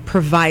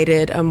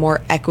provided a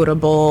more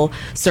equitable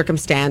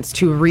circumstance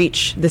to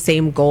reach the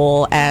same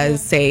goal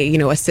as, say,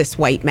 a cis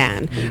white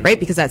man, right?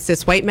 Because that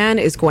cis white man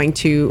is going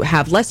to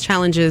have less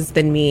challenges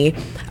than me,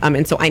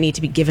 and so I need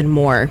to be given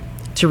more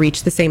to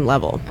reach the same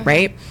level,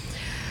 right?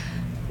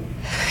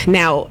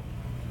 Now,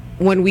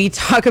 when we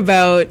talk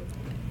about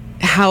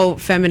how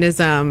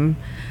feminism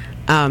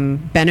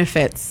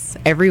benefits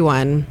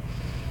everyone,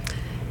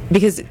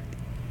 because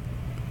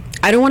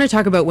I don't want to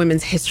talk about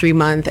Women's History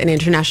Month and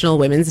International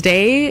Women's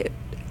Day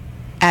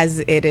as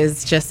it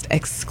is just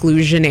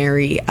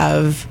exclusionary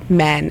of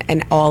men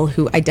and all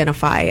who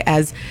identify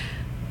as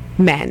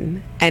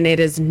men. And it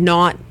is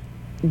not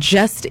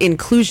just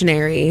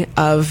inclusionary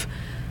of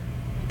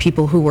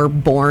people who were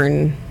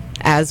born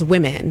as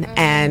women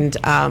and,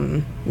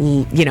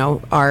 you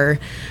know, are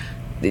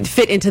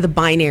fit into the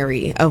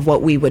binary of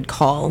what we would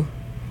call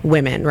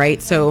women,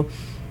 right? So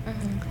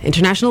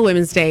International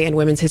Women's Day and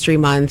Women's History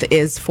Month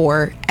is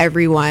for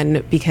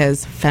everyone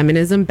because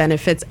feminism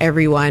benefits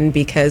everyone,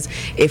 because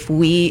if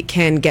we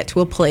can get to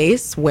a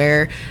place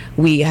where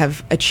we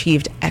have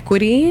achieved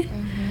equity,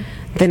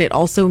 then it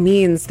also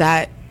means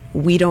that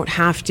we don't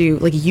have to,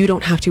 like, you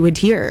don't have to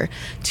adhere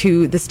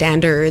to the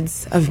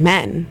standards of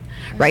men,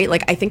 right?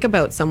 Like, I think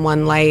about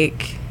someone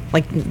like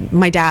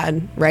my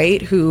dad,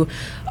 right, who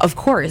of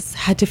course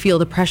had to feel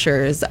the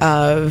pressures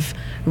of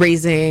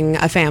raising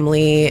a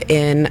family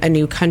in a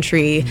new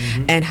country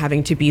and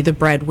having to be the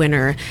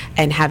breadwinner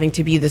and having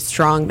to be the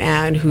strong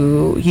man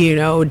who, you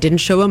know, didn't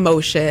show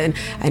emotion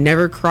and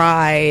never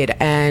cried,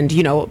 and,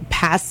 you know,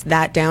 passed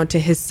that down to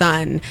his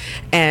son,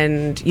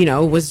 and, you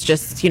know, was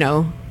just, you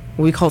know,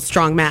 what we call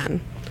strong man,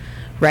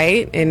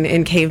 right,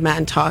 in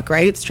caveman talk,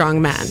 right,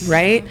 strong man,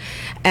 right?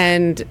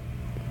 And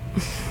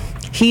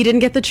he didn't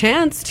get the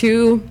chance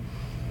to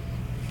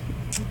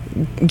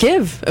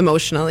give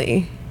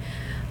emotionally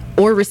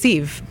or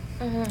receive,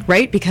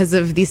 right? Because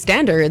of these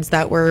standards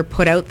that were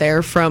put out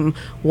there from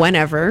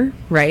whenever,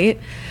 right?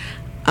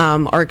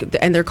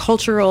 And they're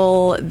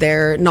cultural,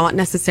 they're not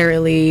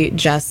necessarily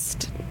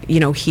just, you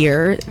know,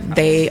 here.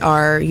 They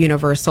are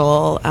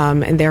universal,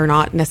 and they're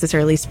not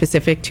necessarily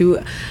specific to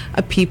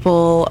a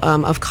people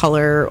of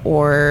color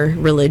or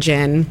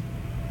religion.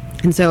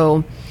 And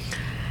so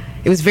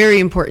it was very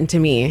important to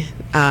me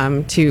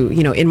to,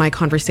 you know, in my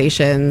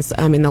conversations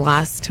in the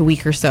last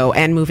week or so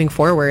and moving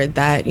forward,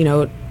 that, you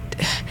know,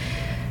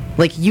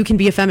 like, you can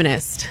be a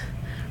feminist,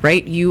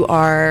 right? You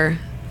are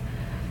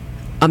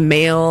a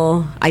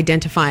male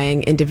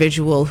identifying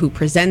individual who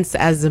presents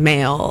as a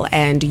male,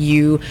 and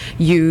you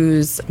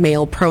use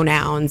male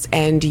pronouns,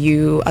 and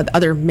you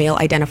other male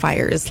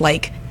identifiers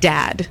like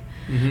dad,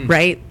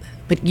 right?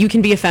 But you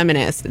can be a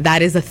feminist.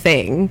 That is a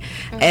thing.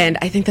 And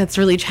I think that's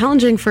really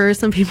challenging for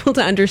some people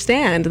to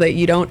understand, that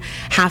you don't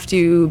have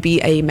to be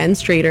a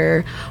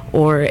menstruator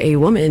or a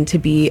woman to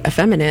be a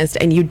feminist,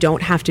 and you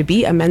don't have to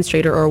be a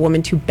menstruator or a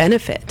woman to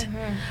benefit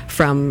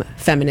from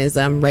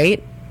feminism,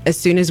 right? As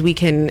soon as we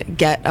can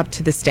get up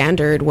to the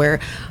standard where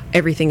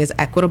everything is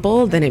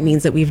equitable, then it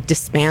means that we've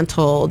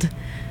dismantled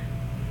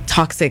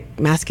toxic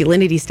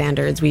masculinity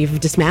standards. We've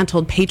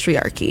dismantled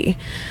patriarchy,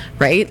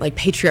 right? Like,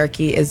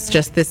 patriarchy is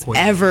just this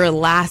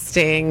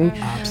everlasting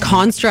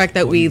construct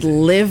that we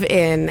live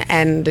in,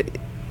 and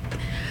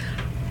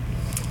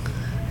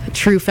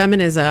true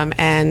feminism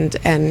and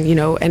you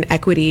know, and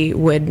equity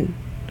would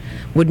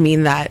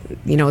mean that,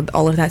 you know,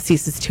 all of that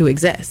ceases to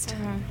exist.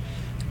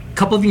 A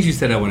couple of things you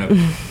said I want to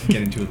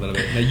get into a little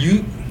bit. Now,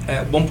 you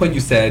at one point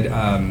you said,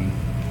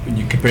 when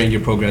you comparing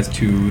your progress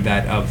to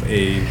that of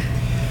a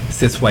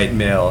cis white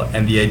male,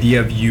 and the idea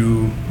of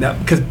you now,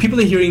 because people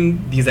are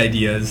hearing these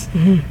ideas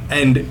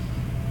and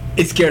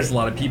it scares a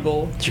lot of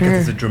people because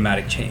it's a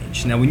dramatic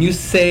change. Now, when you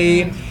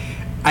say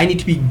I need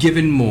to be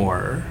given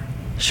more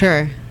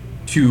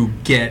to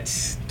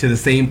get to the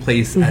same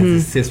place as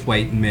a cis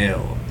white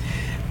male,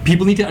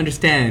 people need to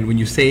understand, when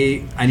you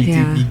say I need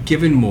to be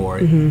given more,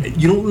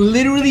 you don't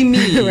literally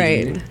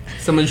mean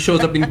someone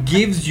shows up and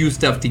gives you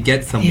stuff to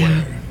get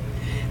somewhere.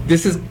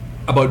 This is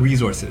about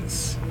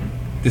resources.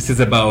 This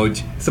is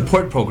about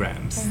support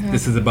programs.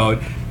 This is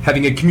about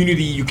having a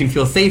community you can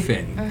feel safe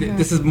in.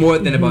 This is more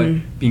than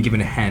about being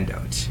given a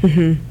handout.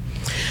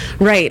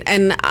 Right.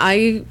 And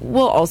I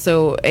will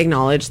also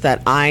acknowledge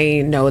that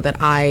I know that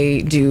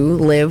I do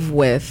live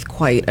with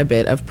quite a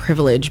bit of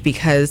privilege,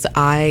 because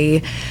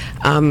I,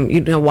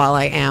 you know, while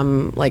I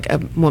am like a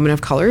woman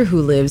of color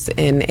who lives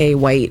in a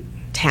white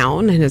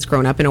town and has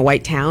grown up in a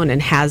white town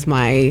and has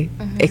my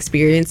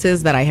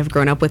experiences that I have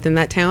grown up with in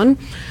that town,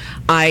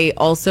 I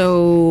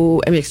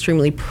also am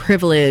extremely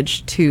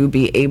privileged to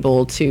be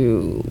able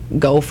to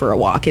go for a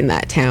walk in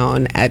that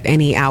town at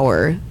any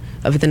hour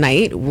of the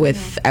night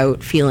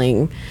without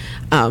feeling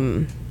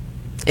an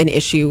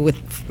issue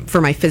for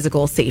my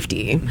physical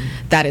safety.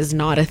 That is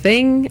not a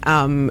thing.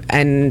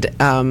 And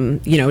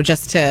you know,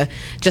 just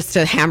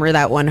to hammer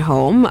that one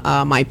home,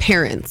 my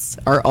parents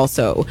are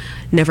also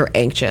never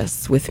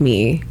anxious with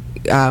me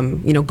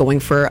you know, going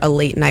for a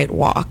late night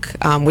walk,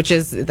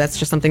 that's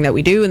just something that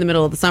we do in the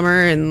middle of the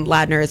summer. In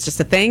Ladner, it's just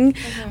a thing,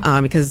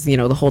 because, you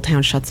know, the whole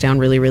town shuts down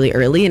really, really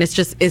early, and it's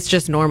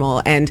just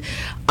normal. And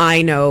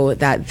I know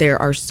that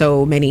there are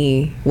so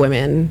many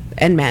women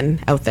and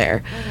men out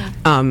there,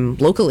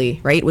 locally,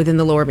 right, within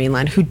the Lower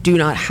Mainland, who do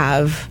not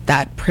have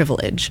that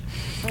privilege,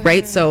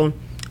 right? So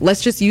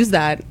let's just use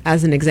that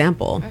as an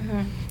example,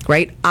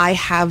 right? I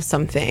have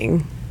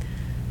something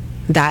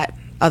that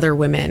other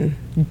women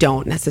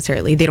don't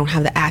necessarily. They don't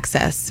have the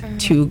access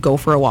to go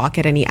for a walk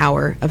at any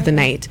hour of the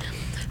night.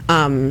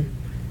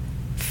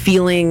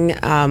 Feeling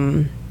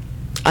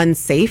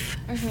unsafe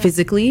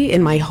physically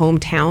in my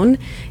hometown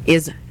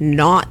is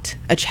not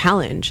a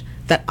challenge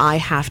that I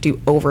have to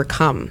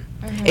overcome.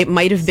 It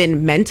might have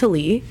been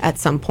mentally at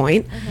some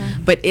point,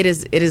 but it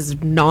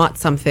is not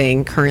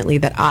something currently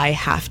that I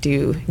have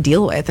to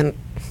deal with. And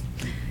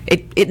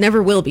It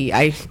never will be.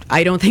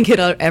 I don't think it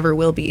ever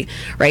will be,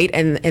 right?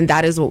 And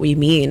that is what we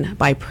mean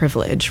by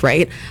privilege,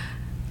 right?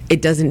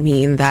 It doesn't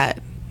mean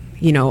that,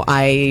 you know,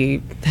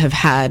 I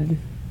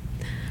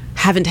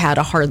haven't had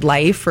a hard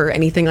life or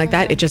anything like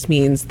that. It just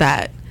means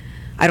that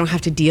I don't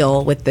have to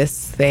deal with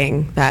this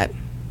thing that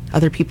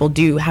other people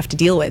do have to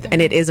deal with.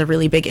 And it is a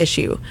really big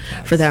issue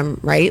for them,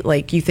 right?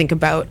 Like, you think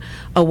about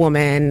a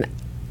woman,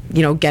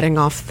 you know, getting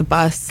off the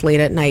bus late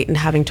at night and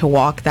having to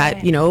walk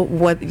that, you know,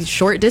 what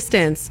short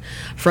distance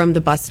from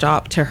the bus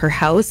stop to her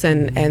house,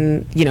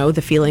 and you know,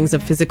 the feelings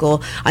of physical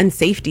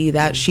unsafety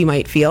that she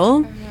might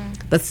feel.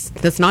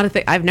 That's not a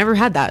thing. I've never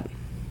had that.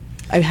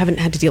 I haven't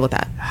had to deal with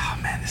that. Oh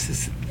man, this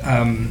is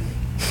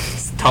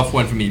it's a tough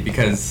one for me,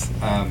 because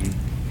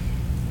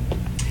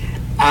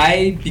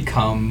I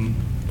become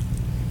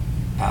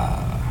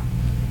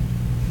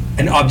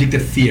an object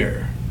of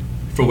fear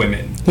for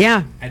women.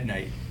 Yeah. At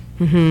night.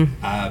 And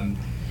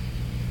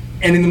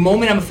in the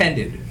moment, I'm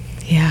offended.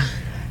 Yeah.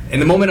 In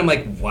the moment, I'm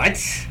like, what?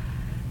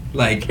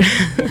 Like,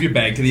 move your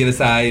bag to the other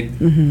side,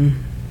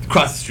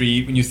 cross the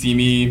street when you see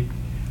me.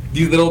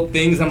 These little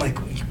things, I'm like,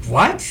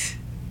 what?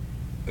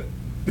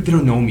 But they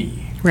don't know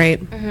me.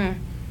 Right.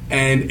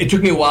 And it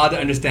took me a while to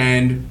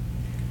understand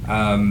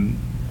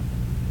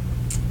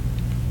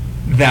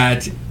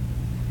that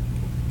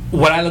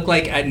what I look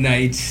like at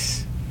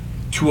night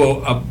to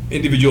a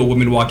individual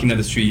woman walking down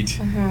the street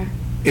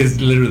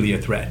is literally a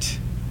threat.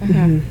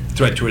 A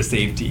threat to her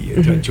safety,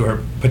 a threat to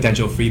her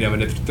potential freedom,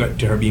 and a threat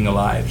to her being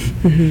alive.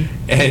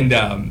 And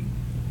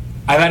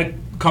I've had a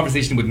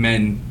conversation with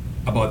men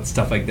about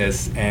stuff like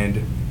this,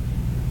 and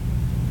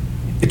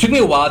it took me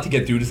a while to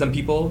get through to some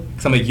people,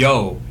 because I'm like,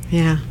 yo,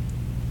 yeah,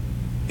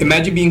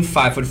 imagine being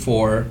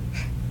 5'4",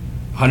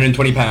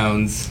 120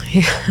 pounds,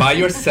 by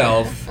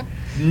yourself,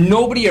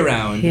 nobody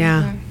around,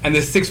 and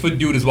this 6-foot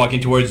dude is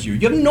walking towards you.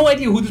 You have no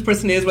idea who this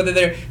person is, whether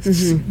they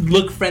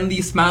look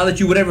friendly, smile at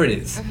you, whatever it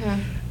is.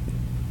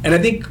 And I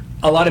think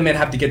a lot of men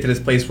have to get to this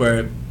place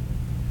where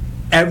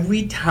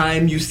every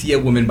time you see a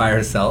woman by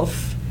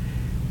herself,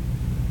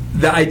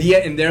 the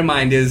idea in their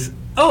mind is,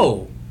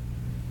 oh,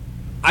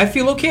 I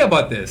feel okay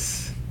about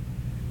this.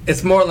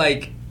 It's more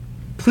like,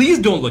 please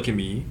don't look at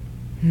me.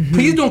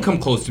 Please don't come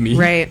close to me.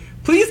 Right.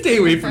 Please stay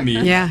away from me.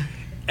 Yeah.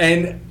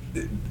 And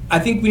I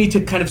think we need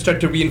to kind of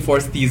start to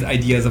reinforce these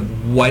ideas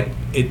of what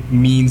it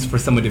means for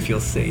someone to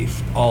feel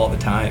safe all the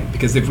time.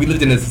 Because if we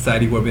lived in a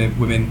society where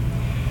women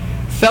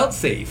felt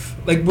safe,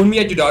 like when we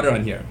had your daughter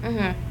on here,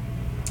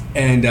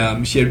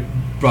 and she had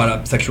brought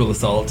up sexual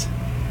assault,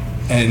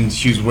 and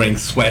she was wearing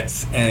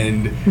sweats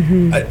and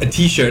a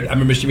t-shirt, I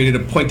remember she made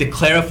it a point to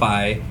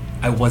clarify,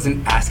 I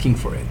wasn't asking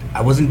for it.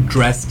 I wasn't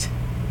dressed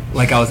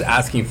like I was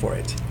asking for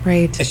it.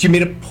 Right. And she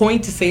made a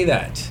point to say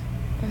that.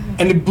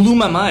 And it blew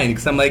my mind,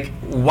 because I'm like,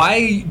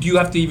 why do you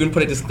have to even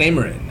put a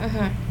disclaimer in?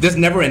 There's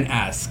never an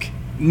ask.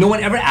 No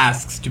one ever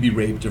asks to be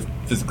raped or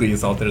physically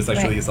assaulted or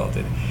sexually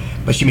assaulted.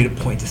 But she made a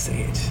point to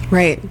say it.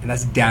 Right. And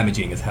that's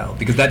damaging as hell,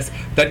 because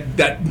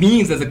that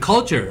means as a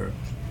culture,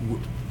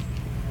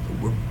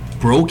 we're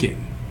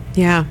broken.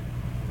 Yeah.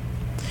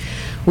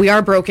 We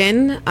are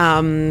broken.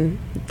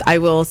 I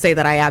will say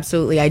that I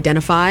absolutely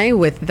identify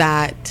with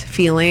that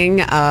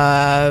feeling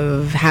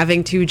of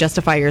having to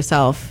justify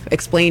yourself,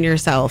 explain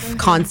yourself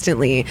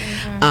constantly,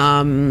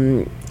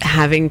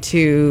 having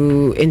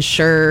to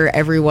ensure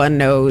everyone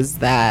knows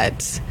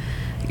that,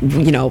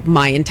 you know,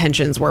 my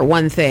intentions were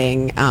one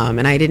thing,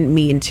 and I didn't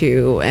mean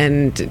to,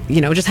 and, you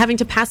know, just having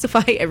to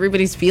pacify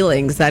everybody's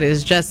feelings. That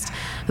is just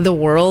the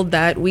world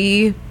that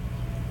we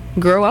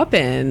grow up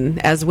in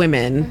as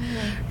women,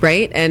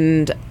 right?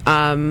 And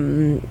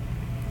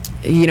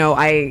you know,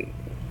 I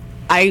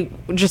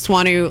just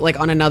want to, like,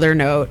 on another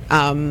note,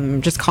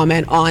 just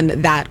comment on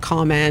that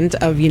comment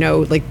of, you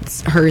know, like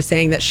her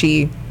saying that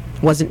she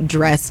wasn't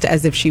dressed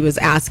as if she was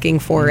asking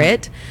for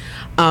it.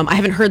 I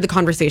haven't heard the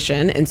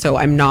conversation, and so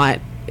I'm not,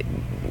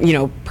 you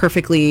know,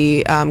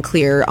 perfectly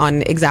clear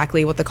on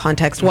exactly what the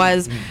context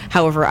was.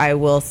 However, I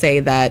will say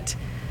that,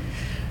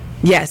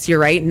 yes, you're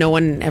right, no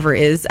one ever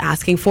is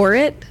asking for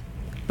it,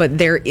 but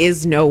there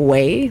is no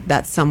way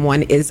that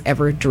someone is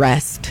ever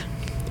dressed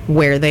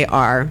where they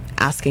are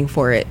asking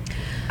for it.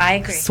 I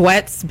agree.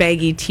 Sweats,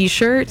 baggy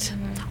t-shirt,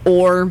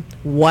 or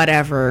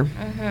whatever.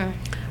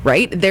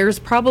 Right? There's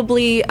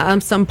probably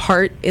some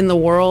part in the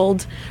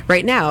world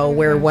right now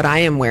where what I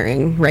am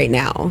wearing right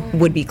now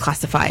would be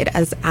classified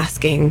as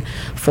asking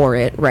for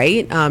it,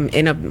 right?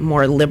 In a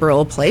more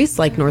liberal place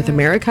like North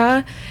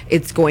America,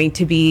 it's going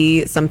to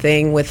be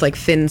something with like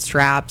thin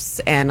straps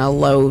and a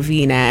low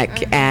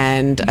V-neck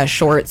and a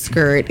short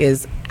skirt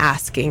is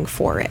asking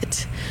for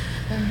it,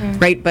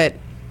 right? But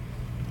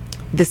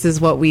this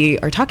is what we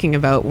are talking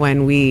about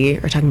when we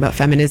are talking about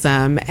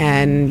feminism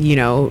and, you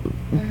know,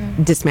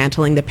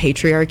 dismantling the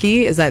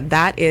patriarchy, is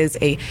that is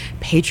a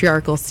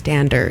patriarchal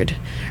standard,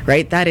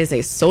 right? That is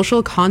a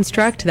social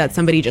construct that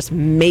somebody just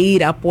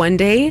made up one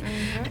day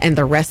and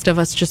the rest of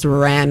us just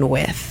ran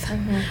with,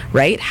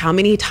 right? How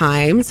many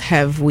times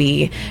have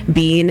we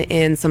been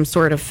in some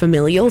sort of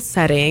familial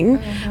setting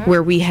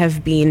where we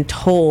have been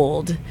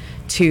told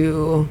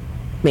to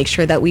make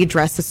sure that we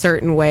dress a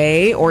certain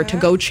way, or to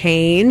go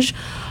change,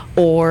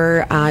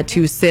 or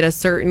to sit a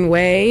certain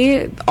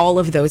way, all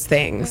of those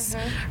things,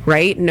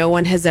 right? No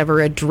one has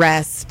ever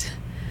addressed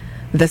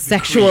the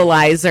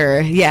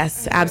sexualizer.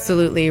 Yes,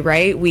 absolutely,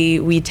 right?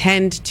 We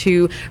tend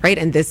to, right?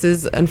 And this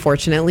is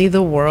unfortunately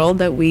the world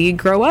that we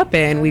grow up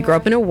in. We grow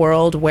up in a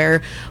world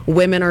where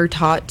women are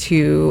taught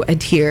to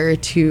adhere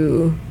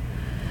to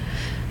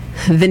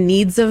the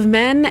needs of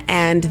men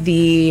and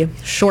the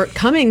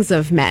shortcomings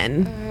of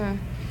men.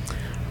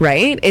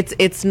 Right?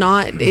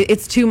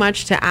 It's too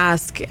much to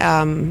ask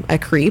a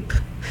creep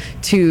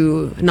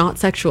to not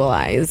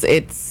sexualize.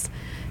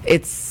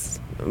 It's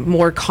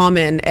more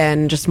common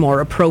and just more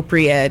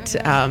appropriate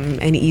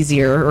and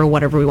easier, or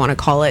whatever we want to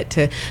call it,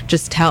 to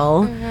just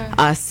tell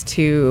us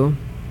to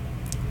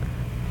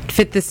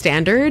fit the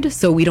standard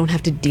so we don't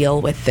have to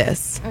deal with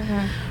this.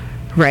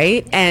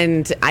 Right?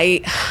 And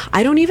I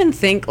don't even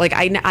think, like,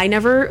 I've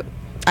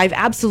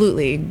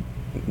absolutely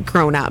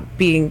grown up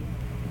being,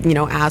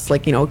 asked,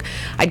 like,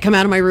 I'd come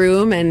out of my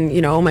room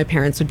and, my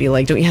parents would be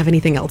like, don't you have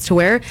anything else to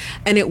wear?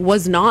 And it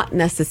was not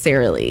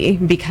necessarily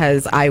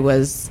because I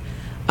was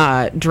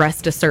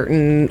dressed a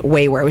certain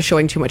way where I was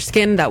showing too much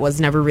skin. That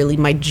was never really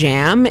my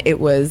jam. It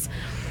was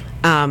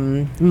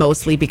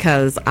mostly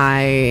because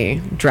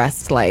I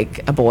dressed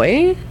like a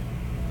boy,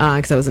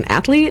 because I was an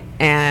athlete,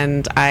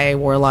 and I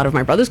wore a lot of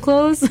my brother's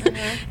clothes,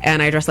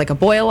 and I dressed like a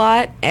boy a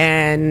lot,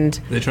 and...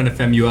 They're trying to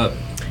femme you up.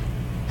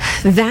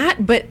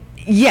 But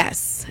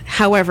yes.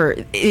 However,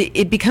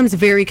 it becomes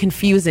very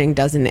confusing,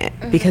 doesn't it?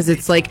 Because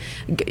it's like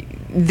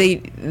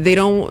they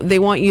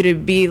want you to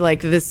be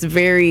like this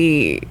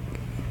very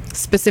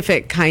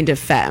specific kind of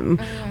femme,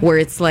 where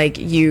it's like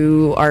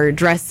you are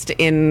dressed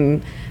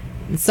in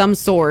some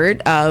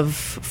sort of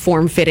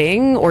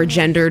form-fitting or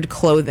gendered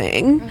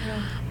clothing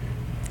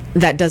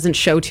that doesn't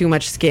show too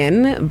much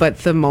skin, but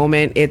the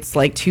moment it's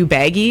like too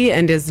baggy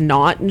and is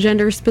not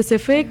gender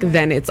specific,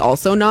 then it's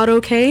also not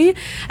okay.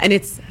 And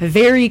it's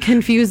very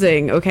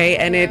confusing, okay?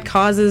 And it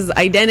causes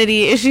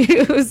identity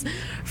issues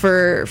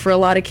for a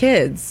lot of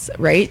kids,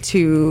 right?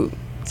 To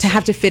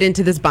have to fit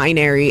into this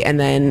binary and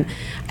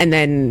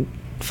then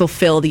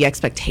fulfill the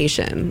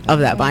expectation of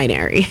that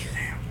binary.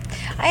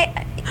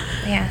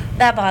 Yeah,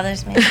 that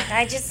bothers me.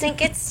 I just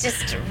think it's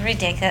just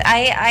ridiculous.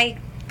 I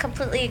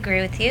completely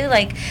agree with you.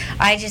 Like,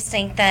 I just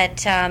think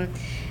that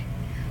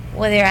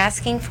whether you're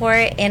asking for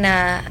it in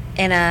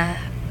a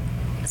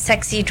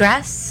sexy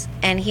dress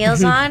and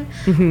heels on,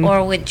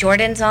 or with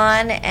Jordans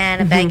on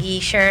and a baggy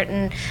shirt,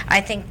 and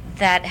I think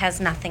that has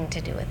nothing to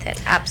do with it.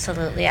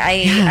 Absolutely.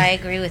 I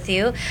agree with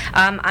you.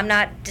 I'm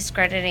not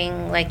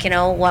discrediting, like,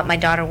 what my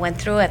daughter went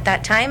through at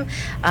that time.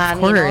 A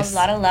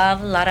lot of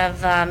love, a lot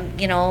of,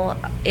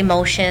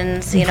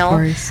 emotions,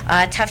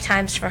 tough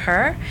times for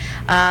her.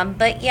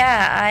 But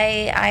yeah,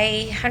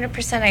 I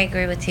 100% I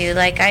agree with you.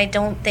 Like, I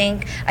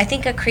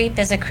think a creep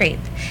is a creep.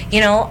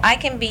 I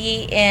can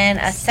be in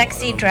a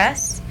sexy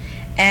dress,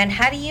 and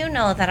how do you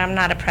know that I'm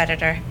not a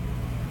predator?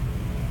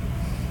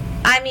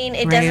 I mean,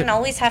 it doesn't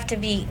always have to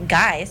be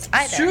guys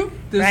either. It's true.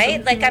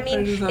 Right? Like, I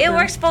mean, it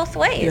works both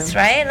ways,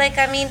 right? Like,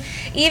 I mean,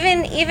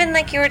 even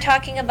like you were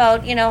talking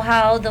about,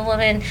 how the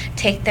women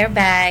take their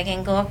bag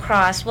and go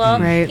across.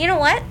 Well, you know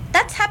what?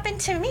 That's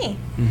happened to me.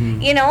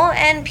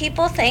 And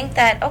people think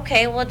that,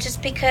 okay, well,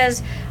 just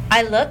because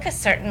I look a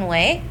certain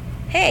way,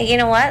 hey, you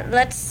know what?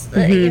 Let's,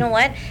 you know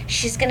what?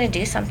 She's going to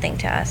do something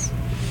to us,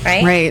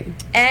 right? Right.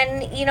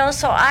 And,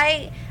 so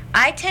I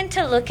tend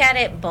to look at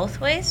it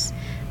both ways.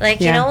 Like,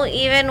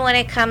 even when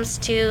it comes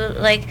to,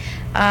 like,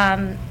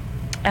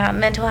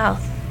 mental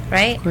health,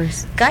 right? Of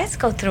course. Guys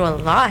go through a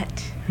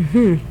lot.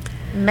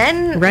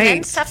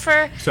 Men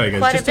suffer Sorry, guys,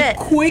 quite just a bit. A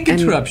quick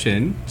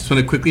interruption. Just want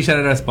to quickly shout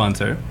out our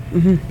sponsor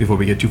before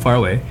we get too far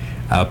away.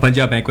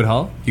 Punjab Banquet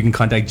Hall. You can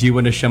contact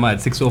Jiwan or Shama at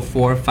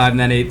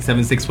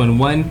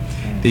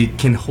 604-598-7611. They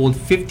can hold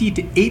 50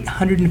 to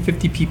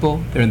 850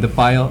 people. They're in the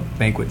File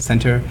Banquet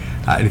Center.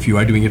 And if you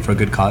are doing it for a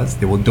good cause,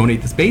 they will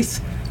donate the space.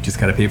 You just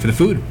got to pay for the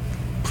food.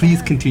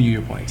 Please continue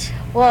your point.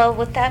 Well,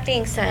 with that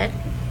being said,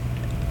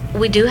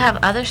 we do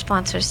have other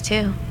sponsors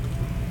too.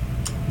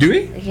 Do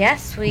we?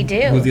 Yes, we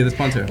do. Who's the other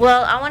sponsor?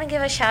 Well, I want to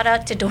give a shout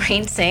out to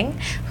Doreen Singh,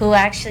 who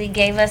actually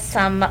gave us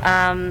some,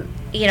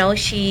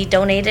 she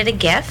donated a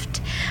gift.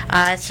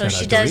 So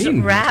she does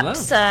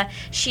wraps.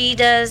 She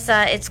does,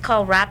 it's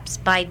called Wraps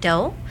by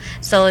Dough.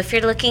 So if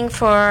you're looking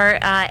for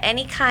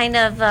any kind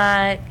of,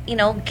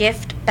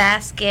 gift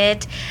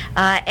basket,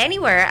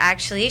 anywhere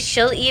actually,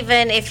 she'll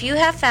even, if you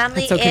have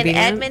family in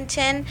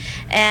Edmonton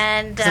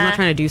and... I'm not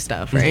trying to do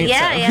stuff, right?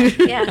 Yeah,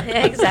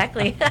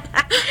 exactly.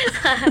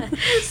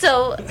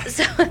 So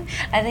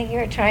I think you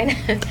were trying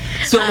to...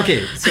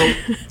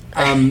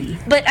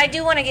 but I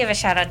do want to give a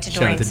shout out to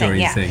Doreen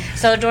Singh.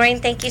 So Doreen,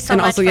 thank you so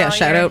much. And also,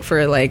 shout out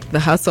for like the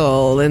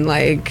hustle and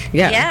like,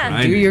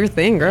 do your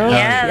thing, girl.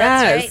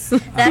 Yeah,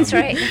 that's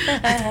right.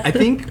 I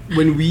think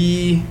when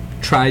we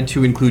tried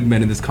to include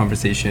men in this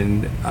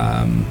conversation,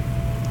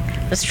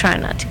 let's try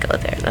not to go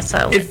there. That's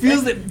all.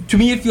 To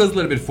me, it feels a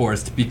little bit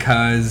forced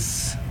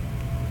because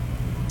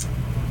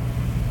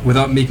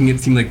without making it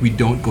seem like we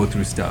don't go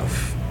through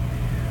stuff.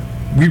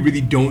 We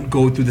really don't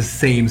go through the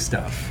same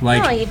stuff.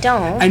 Like, no, you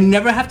don't. I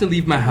never have to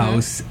leave my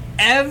house,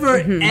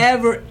 ever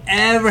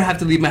have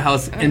to leave my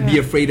house and be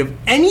afraid of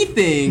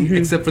anything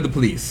except for the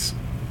police.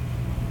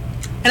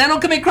 And I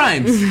don't commit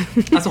crimes.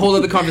 That's a whole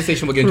other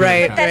conversation we'll get into.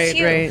 Right, another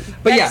time. right.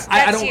 But That's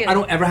I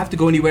don't ever have to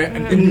go anywhere.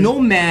 And no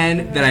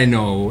man that I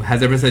know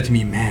has ever said to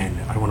me, "Man,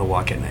 I don't want to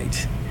walk at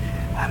night.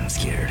 I'm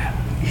scared.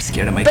 I'm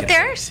scared I might But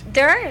get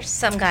there are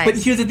some guys. But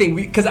here's the thing,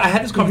 because I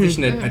had this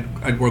conversation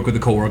at work with a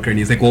coworker, and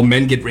he's like, "Well,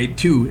 men get raped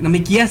too," and I'm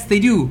like, "Yes, they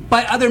do,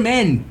 by other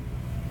men.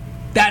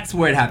 That's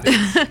where it happens."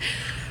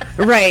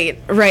 Right.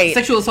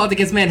 Sexual assault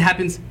against men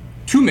happens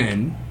to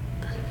men,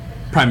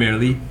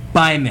 primarily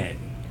by men.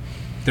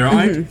 There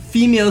aren't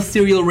female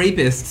serial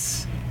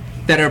rapists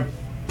that are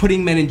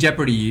putting men in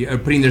jeopardy or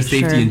putting their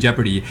safety in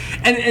jeopardy.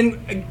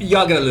 And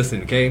y'all gotta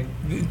listen, okay?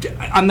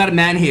 I'm not a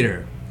man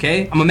hater.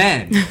 Okay, I'm a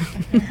man,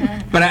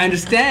 but I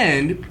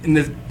understand in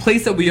the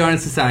place that we are in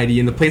society,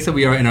 in the place that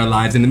we are in our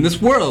lives, and in this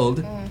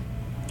world,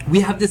 we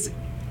have this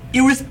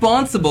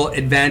irresponsible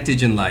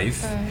advantage in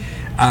life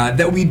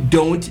that we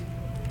don't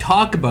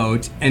talk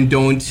about and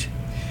don't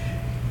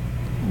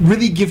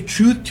really give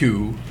truth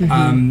to.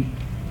 And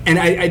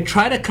I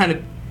try to kind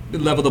of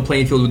level the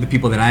playing field with the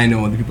people that I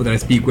know and the people that I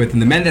speak with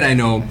and the men that I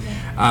know,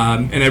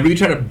 and I really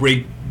try to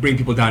bring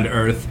people down to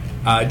earth.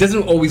 It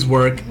doesn't always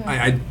work.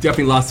 I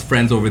definitely lost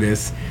friends over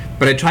this,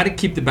 but I try to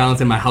keep the balance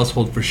in my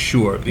household for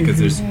sure, because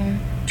there's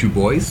 2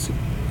 boys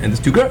and there's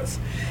 2 girls,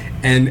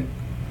 and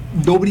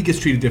nobody gets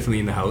treated differently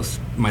in the house.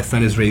 My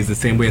son is raised the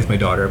same way as my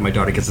daughter. My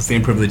daughter gets the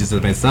same privileges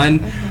as my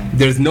son.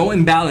 There's no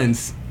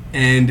imbalance,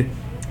 and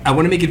I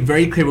want to make it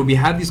very clear when we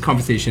have these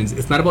conversations,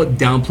 it's not about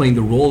downplaying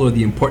the role or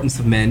the importance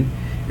of men.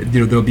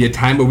 There'll be a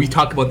time where we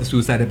talk about the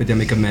suicide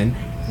epidemic of men.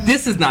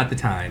 This is not the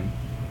time.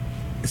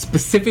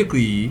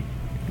 Specifically,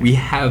 we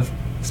have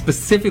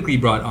specifically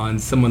brought on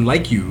someone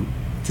like you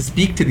to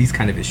speak to these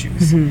kind of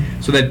issues,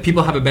 so that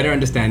people have a better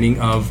understanding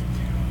of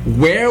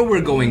where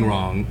we're going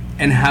wrong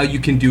and how you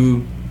can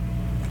do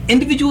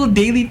individual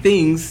daily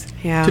things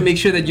to make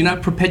sure that you're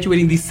not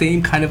perpetuating these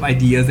same kind of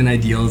ideas and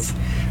ideals,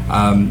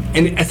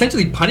 and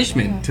essentially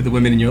punishment to the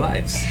women in your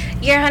lives.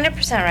 You're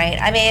 100% right.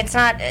 I mean, it's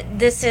not,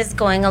 this is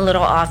going a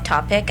little off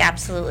topic,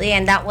 absolutely,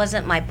 and that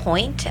wasn't my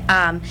point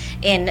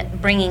in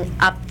bringing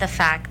up the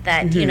fact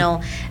that, you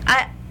know,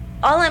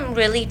 all I'm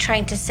really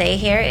trying to say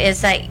here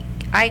is that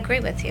I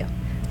agree with you.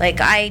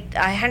 Like, I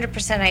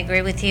 100%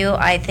 agree with you.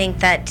 I think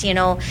that, you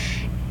know,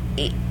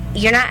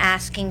 you're not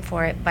asking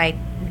for it by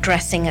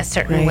dressing a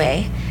certain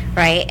way,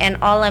 right? And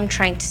all I'm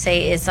trying to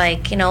say is,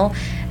 like, you know,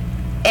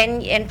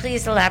 and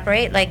please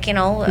elaborate, like, you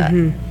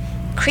know,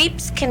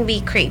 creeps can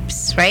be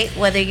creeps, right?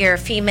 Whether you're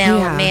female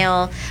or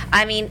male.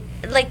 I mean,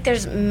 like,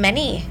 there's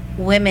many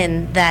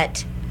women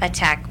that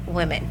attack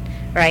women,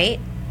 right?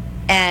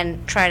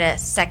 And try to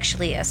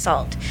sexually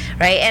assault,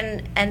 right?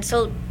 And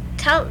so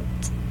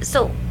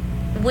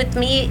with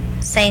me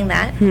saying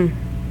that,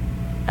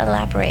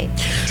 elaborate.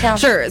 Tell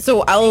Sure.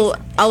 So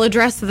I'll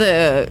address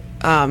the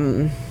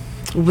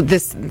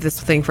this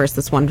thing first,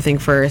 this one thing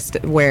first,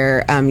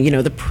 where you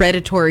know, the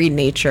predatory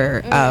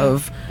nature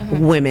of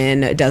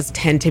women does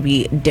tend to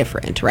be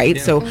different, right?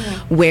 So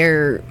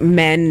where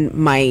men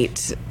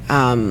might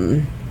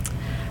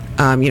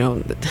you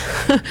know,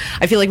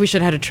 I feel like we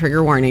should have had a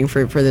trigger warning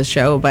for this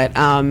show, but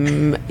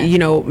you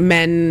know,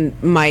 men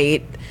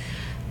might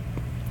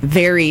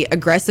very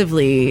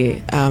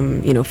aggressively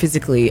you know,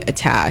 physically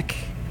attack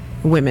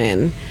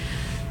women.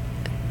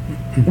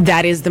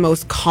 That is the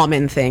most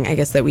common thing, I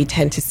guess, that we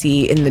tend to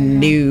see in the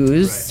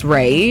news,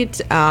 right?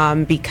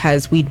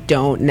 Because we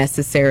don't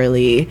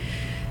necessarily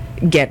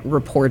get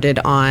reported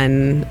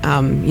on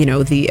you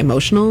know, the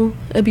emotional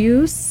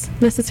abuse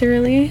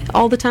necessarily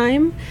all the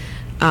time.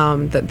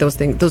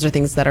 Those are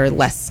things that are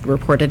less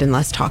reported and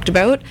less talked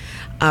about.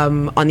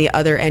 On the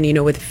other end, you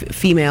know, with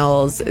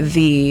females,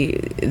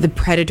 the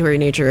predatory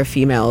nature of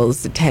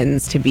females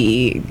tends to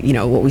be, you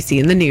know, what we see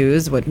in the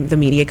news, what the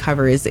media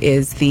covers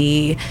is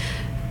the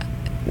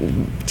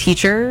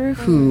teacher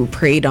who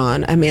preyed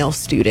on a male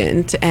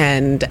student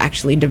and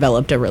actually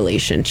developed a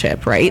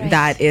relationship, right?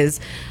 That is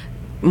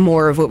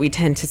more of what we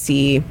tend to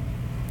see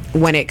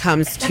when it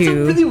comes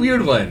to... That's a really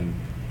weird one.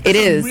 It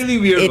is. Really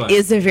weird one. It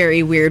is a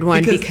very weird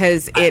one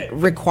because it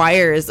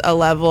requires a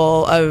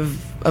level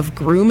of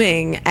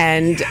grooming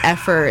and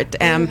effort.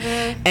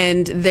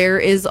 And there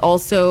is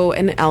also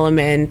an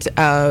element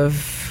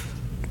of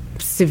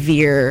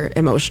severe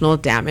emotional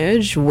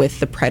damage with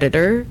the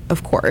predator,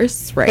 of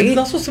course, right? But there's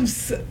also some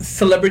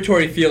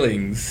celebratory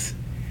feelings,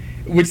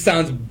 which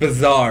sounds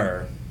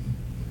bizarre.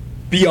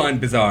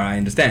 Beyond bizarre, I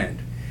understand.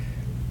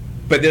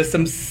 But there's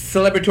some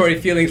celebratory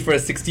feelings for a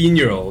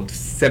 16-year-old,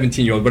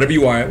 17-year-old, whatever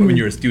you are when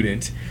you're a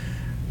student,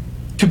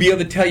 to be able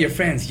to tell your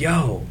friends,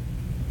 yo,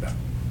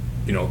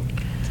 you know,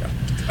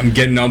 I'm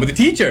getting on with the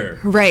teacher.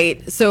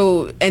 Right.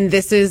 So, and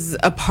this is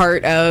a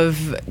part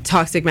of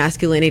toxic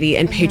masculinity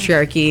and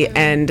patriarchy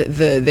and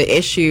the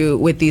issue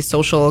with these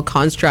social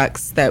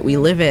constructs that we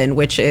live in,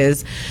 which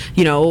is,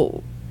 you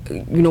know,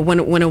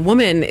 when a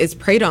woman is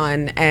preyed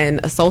on and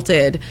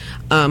assaulted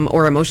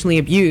or emotionally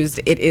abused,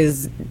 it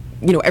is,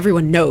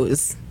 everyone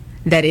knows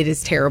that it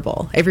is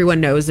terrible.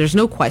 Everyone knows, there's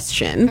no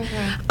question.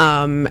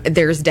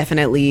 There's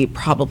definitely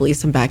probably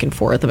some back and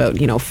forth about,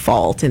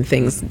 fault and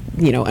things,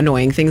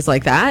 annoying things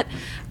like that.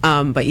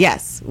 But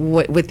yes,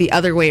 with the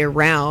other way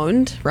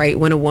around, right,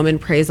 when a woman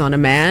preys on a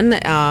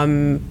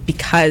man,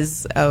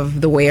 because of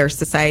the way our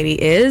society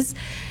is,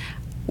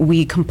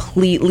 we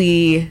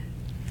completely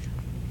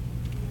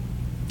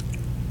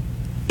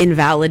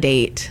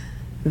invalidate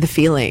the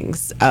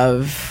feelings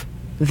of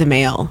the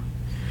male.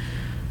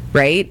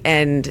 Right.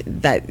 And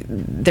that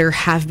there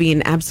have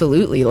been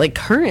absolutely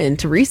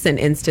recent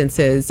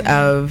instances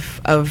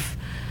of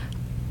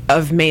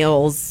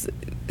males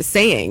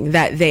saying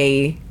that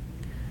they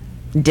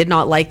did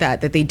not like that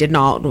they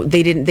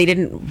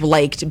didn't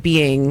liked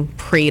being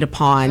preyed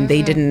upon.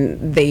 They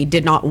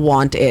did not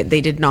want it. They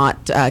did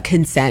not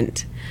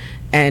consent.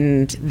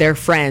 And their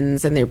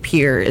friends and their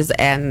peers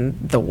and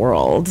the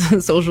world,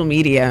 social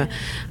media,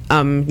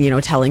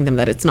 telling them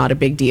that it's not a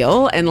big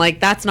deal. And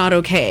that's not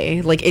okay.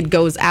 It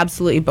goes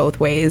absolutely both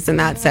ways in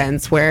that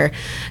sense, where,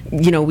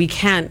 we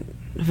can't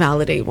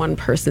validate one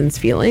person's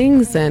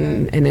feelings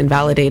and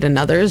invalidate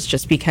another's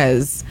just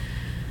because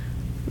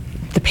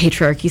the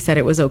patriarchy said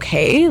it was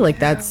okay.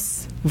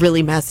 That's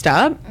really messed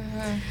up.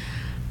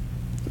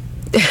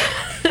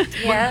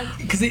 Yeah.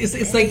 Because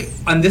it's like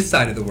on this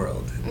side of the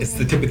world, it's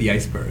the tip of the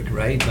iceberg,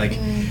 right?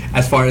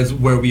 As far as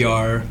where we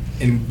are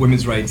in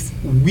women's rights,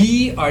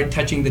 we are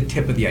touching the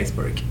tip of the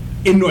iceberg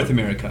in North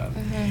America.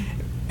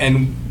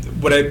 And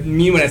what I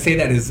mean when I say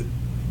that is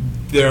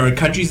there are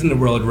countries in the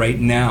world right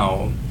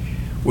now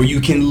where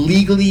you can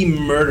legally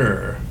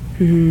murder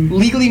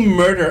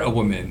a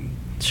woman.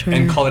 Sure.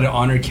 And call it an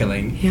honor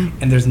killing, Yeah.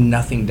 and there's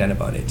nothing done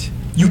about it.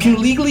 You can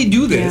legally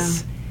do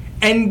this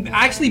and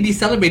actually be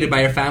celebrated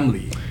by your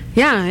family.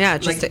 Yeah,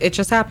 it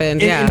just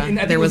happened. I think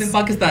it was in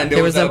Pakistan.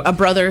 There was a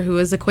brother who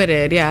was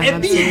acquitted. Yeah,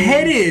 and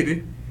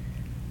beheaded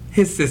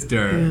his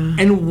sister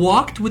and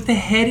walked with the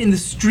head in the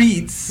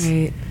streets.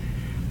 Right.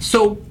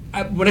 So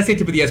when I say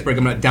tip of the iceberg,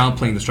 I'm not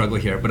downplaying the struggle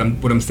here, but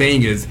what I'm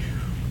saying is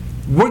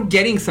we're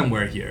getting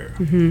somewhere here.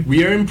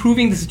 We are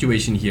improving the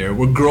situation here.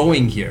 We're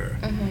growing here.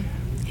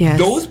 Yes.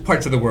 Those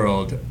parts of the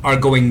world are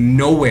going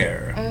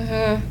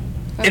nowhere.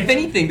 If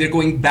anything, they're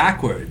going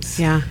backwards.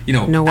 Yeah.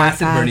 Nowhere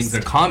acid burnings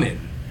are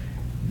common.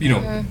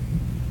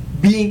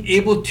 Being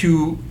able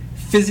to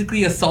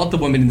physically assault a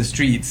woman in the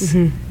streets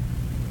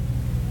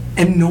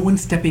and no one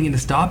stepping in to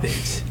stop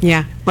it.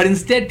 Yeah. But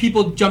instead,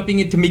 people jumping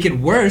in to make it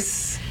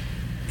worse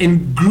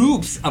in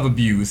groups of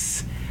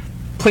abuse.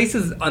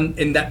 Places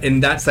in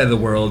that side of the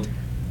world,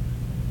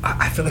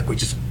 I feel like we're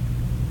just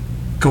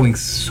going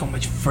so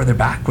much further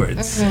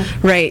backwards.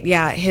 Right.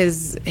 Yeah.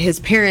 His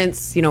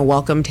parents,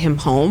 welcomed him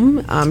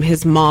home.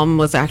 His mom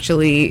was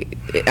actually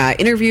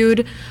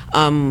interviewed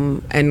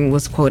and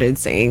was quoted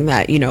saying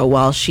that,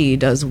 while she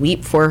does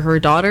weep for her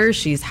daughter,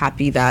 she's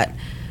happy that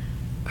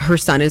her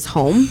son is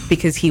home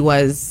because he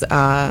was,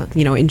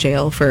 in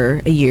jail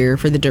for a year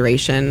for the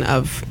duration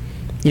of,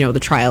 the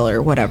trial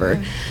or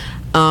whatever.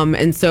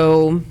 And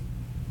so,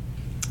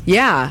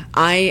 yeah,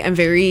 I am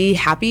very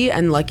happy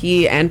and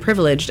lucky and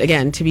privileged,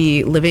 again, to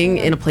be living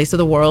in a place of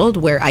the world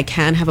where I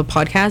can have a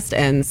podcast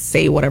and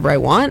say whatever I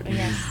want.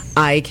 Yes.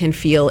 I can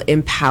feel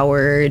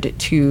empowered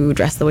to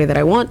dress the way that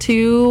I want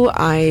to.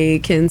 I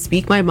can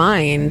speak my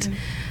mind.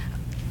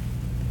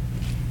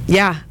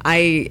 Yeah,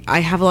 I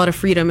have a lot of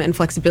freedom and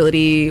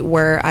flexibility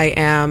where I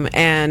am,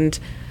 and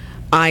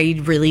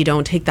I really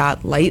don't take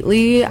that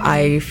lightly.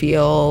 I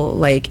feel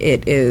like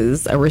it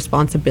is a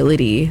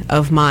responsibility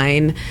of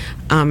mine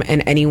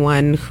and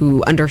anyone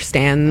who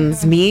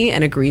understands me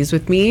and agrees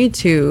with me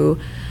to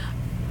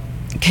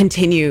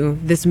continue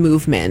this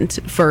movement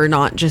for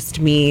not just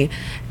me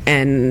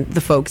and the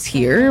folks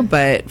here,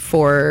 but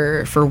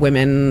for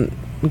women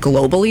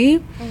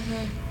globally.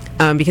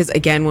 Because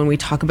again, when we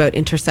talk about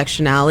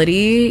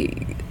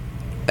intersectionality,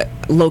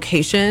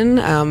 location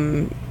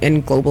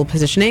and global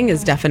positioning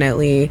is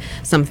definitely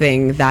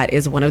something that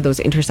is one of those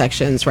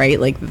intersections, right?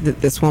 Like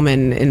this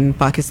woman in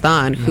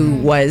Pakistan who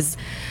was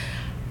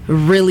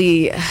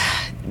really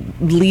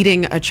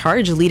leading a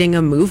charge, leading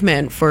a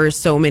movement for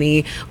so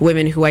many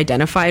women who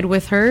identified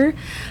with her.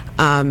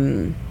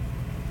 I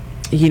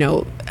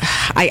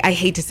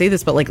hate to say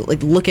this, but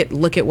look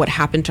at what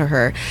happened to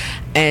her.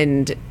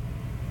 And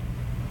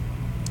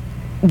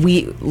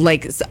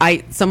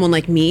someone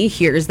like me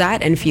hears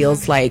that and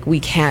feels like we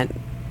can't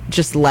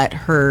just let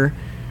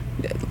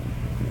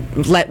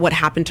what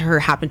happened to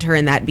her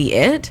and that be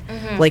it.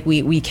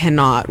 We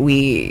cannot.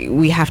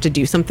 We have to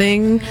do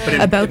something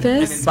about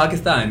this. In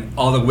Pakistan,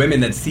 all the women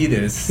that see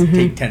this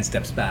take 10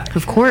 steps back.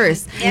 Of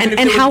course. Yeah.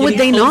 And how would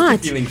they not?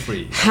 Feeling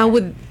free.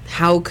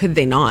 How could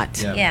they not?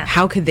 Yeah.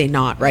 How could they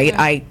not, right?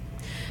 I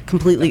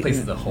completely That place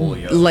is a hole,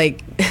 yo.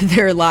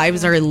 their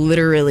lives are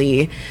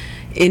literally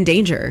in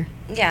danger.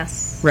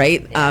 Yes.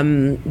 Right?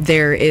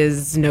 There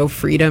is no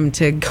freedom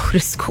to go to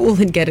school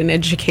and get an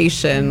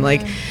education.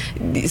 Like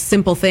these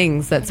simple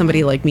things that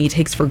somebody like me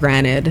takes for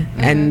granted,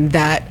 and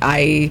that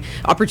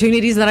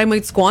opportunities that I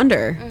might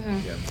squander.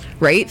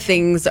 Right?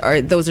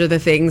 Those are the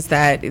things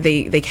that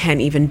they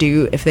can't even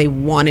do if they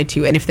wanted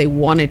to. And if they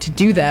wanted to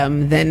do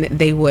them, then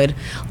they would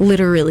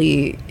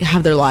literally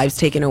have their lives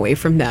taken away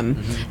from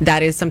them.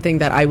 That is something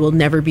that I will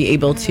never be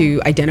able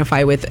to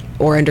identify with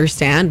or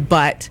understand,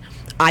 but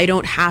I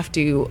don't have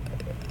to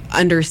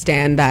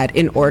understand that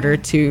in order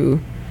to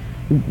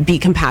be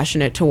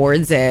compassionate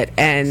towards it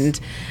and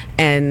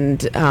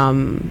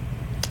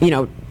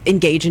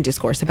engage in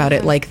discourse about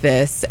it like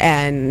this.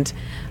 And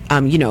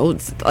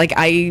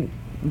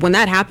when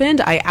that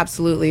happened, I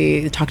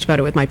absolutely talked about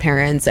it with my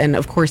parents. And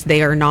of course,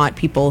 they are not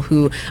people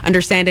who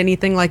understand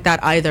anything like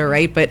that either,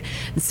 right? But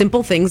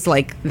simple things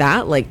like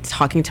that, like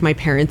talking to my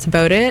parents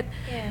about it,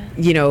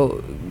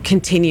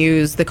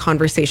 continues the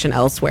conversation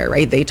elsewhere,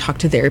 right? They talk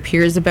to their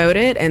peers about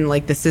it. And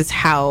like, this is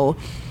how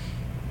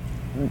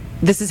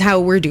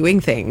we're doing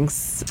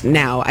things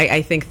now.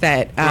 I think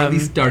that... or at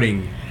least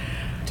starting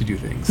to do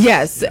things.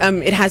 Yes,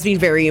 it has been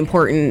very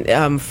important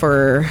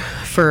for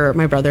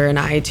my brother and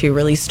I to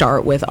really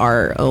start with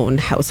our own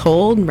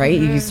household, right?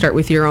 You start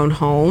with your own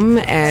home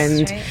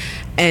and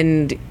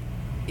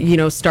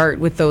start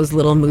with those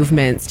little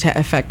movements to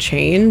affect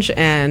change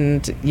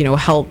and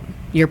help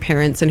your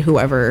parents and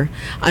whoever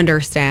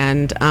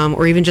understand,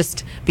 or even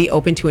just be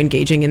open to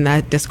engaging in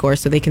that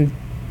discourse so they can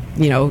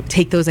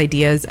take those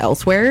ideas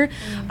elsewhere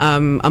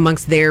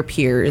amongst their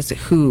peers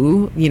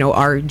who,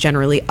 are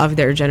generally of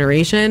their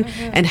generation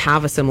and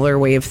have a similar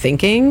way of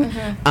thinking.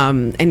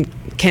 And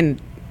can,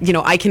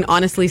 I can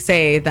honestly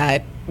say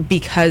that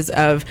because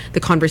of the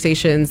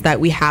conversations that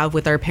we have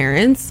with our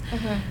parents,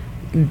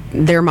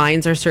 their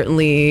minds are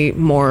certainly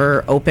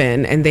more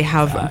open and they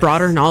have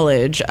broader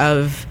knowledge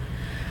of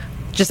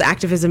just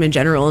activism in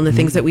general and the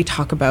things that we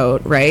talk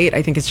about, right?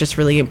 I think it's just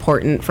really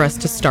important for us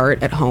to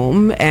start at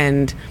home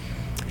and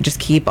just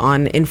keep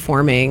on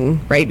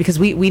informing, right? Because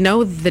we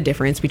know the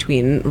difference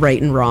between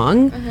right and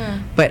wrong,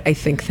 but I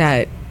think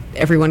that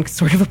everyone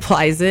sort of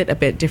applies it a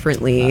bit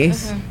differently.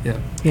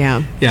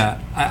 Yeah.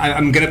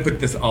 I'm gonna put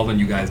this all on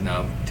you guys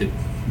now to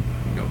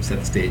set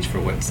the stage for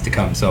what's to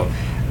come. So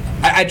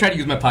I try to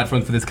use my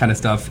platform for this kind of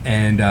stuff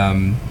and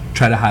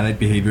try to highlight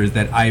behaviors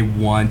that I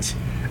want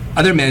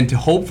other men to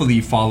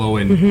hopefully follow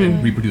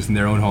and reproduce in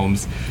their own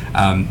homes.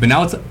 But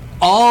now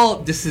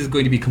this is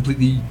going to be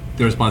completely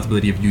the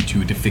responsibility of you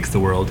two to fix the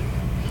world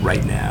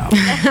right now.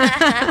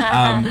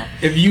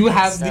 If you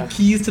have the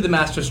keys to the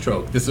master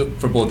stroke, this is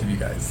for both of you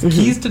guys.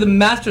 Keys to the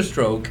master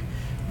stroke,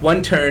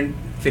 one turn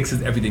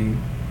fixes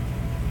everything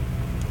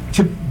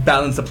to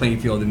balance the playing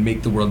field and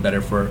make the world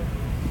better for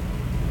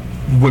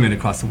women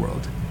across the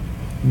world.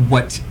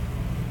 What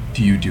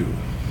do you do?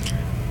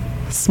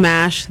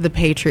 Smash the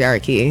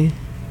patriarchy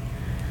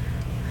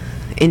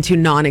into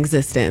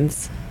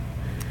non-existence.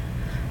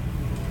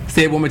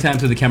 Say it one more time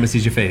so the camera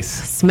sees your face.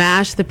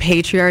 Smash the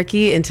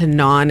patriarchy into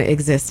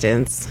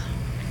non-existence.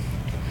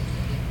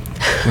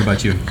 What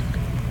about you?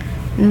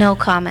 No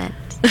comment.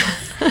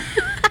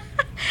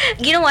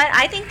 You know what?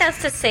 I think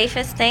that's the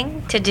safest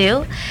thing to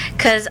do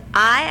because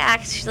I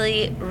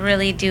actually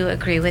really do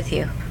agree with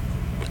you.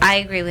 I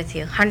agree with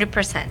you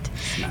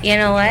 100%. You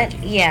know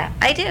what? Yeah,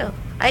 I do.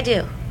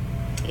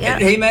 Yeah.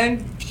 Hey,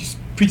 man,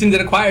 preaching to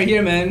the choir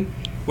here, man.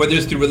 Whether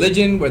it's through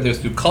religion, whether it's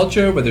through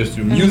culture, whether it's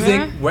through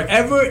music,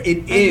 wherever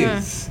it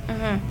is,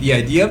 the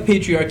idea of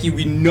patriarchy,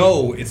 we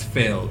know it's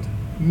failed.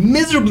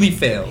 Miserably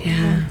failed.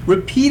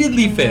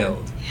 Repeatedly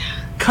failed.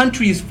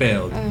 Countries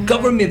failed.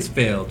 Governments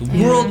failed.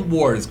 World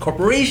wars.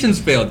 Corporations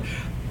failed.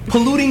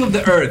 Polluting of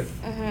the earth.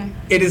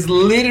 It is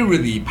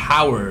literally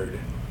powered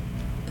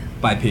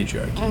by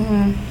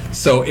patriarchy.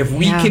 So if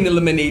we can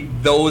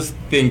eliminate those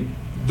things,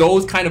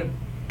 those kind of...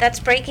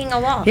 That's breaking a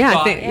wall.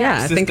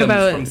 Think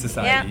about... from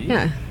society.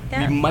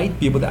 We might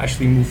be able to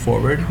actually move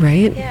forward,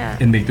 right?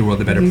 And make the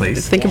world a better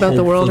place. Think about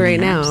the world right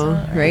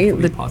now, right?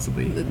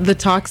 Possibly. The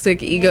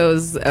toxic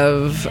egos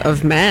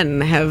of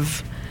men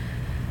have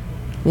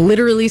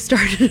literally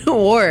started a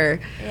war.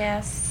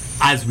 Yes.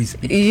 As we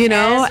speak. I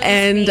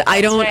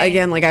don't I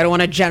don't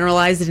want to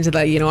generalize it into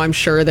that. I'm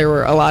sure there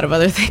were a lot of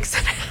other things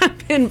that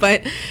happened,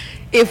 but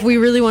if we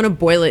really want to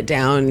boil it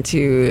down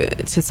to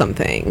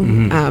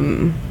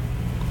something.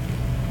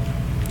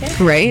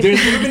 Right?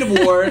 There's never been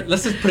a war.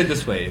 Let's just put it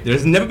this way.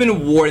 There's never been a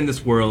war in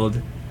this world,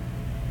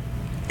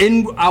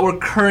 in our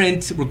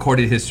current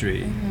recorded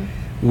history,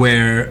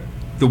 where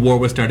the war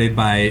was started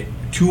by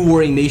two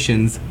warring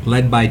nations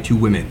led by two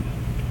women.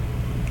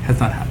 Has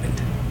not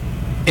happened.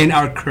 In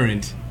our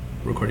current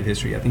recorded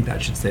history. I think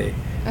that should say,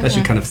 that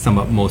should kind of sum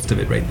up most of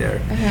it right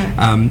there.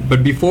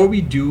 But before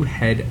we do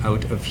head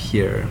out of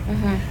here,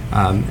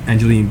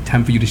 Angeline,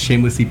 time for you to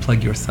shamelessly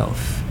plug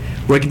yourself.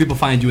 Where can people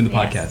find you in the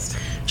podcast?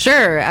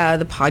 Sure.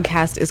 The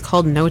podcast is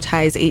called No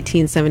Ties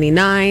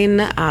 1879.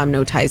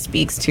 No Ties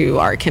speaks to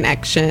our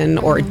connection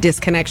or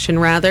disconnection,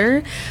 rather.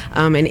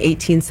 In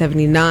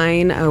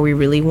 1879, we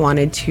really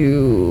wanted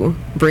to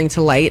bring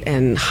to light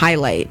and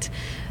highlight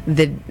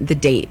the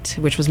date,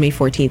 which was May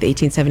 14th,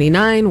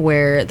 1879,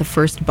 where the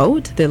first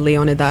boat, the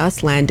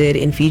Leonidas, landed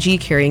in Fiji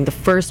carrying the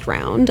first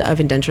round of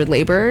indentured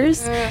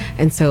laborers.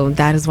 And so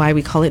that is why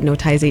we call it No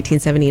Ties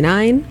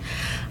 1879.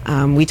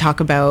 We talk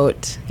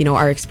about,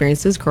 our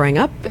experiences growing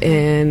up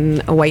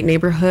in a white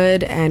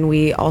neighborhood, and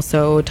we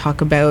also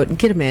talk about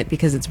Gittimit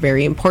because it's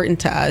very important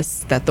to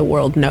us that the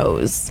world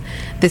knows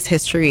this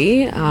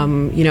history,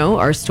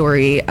 our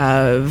story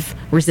of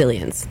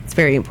resilience. It's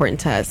very important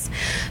to us.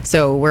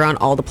 So we're on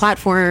all the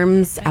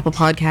platforms, Apple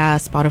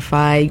Podcasts,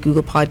 Spotify,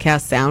 Google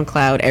Podcasts,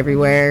 SoundCloud,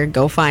 everywhere.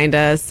 Go find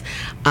us.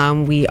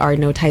 We are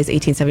No Ties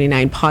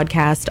 1879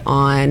 podcast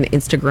on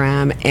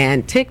Instagram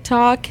and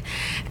TikTok,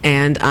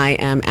 and I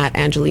am at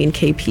Angeline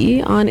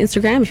KP on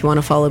Instagram. If you want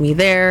to follow me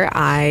there,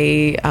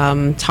 I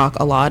talk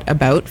a lot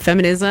about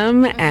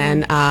feminism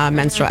and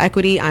menstrual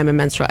equity. I'm a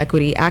menstrual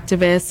equity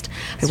activist.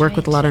 I work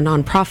with a lot of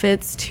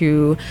nonprofits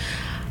to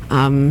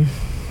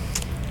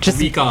just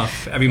a week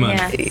off every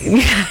month.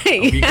 Yeah. A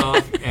week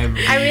off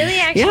every I really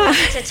actually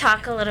wanted to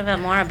talk a little bit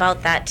more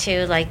about that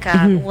too. Like,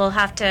 we'll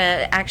have to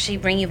actually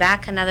bring you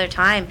back another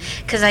time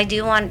because I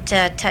do want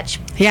to touch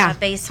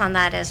base on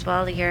that as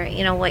well.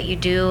 What you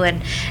do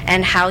and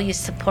how you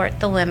support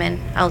the women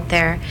out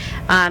there.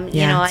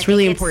 It's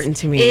really important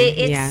to me.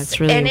 It's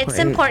really important. It's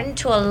important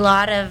to a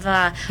lot of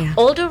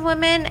older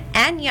women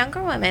and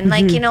younger women.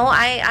 Like,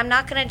 I'm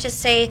not going to just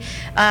say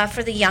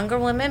for the younger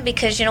women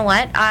because you know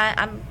what?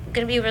 I'm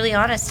going to be really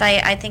honest.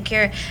 I think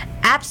you're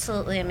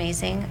absolutely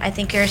amazing. I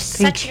think you're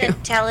such an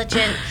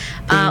intelligent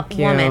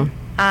woman.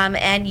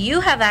 And you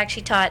have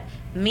actually taught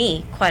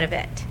me quite a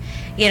bit.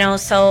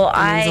 So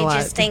I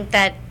just think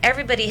that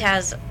everybody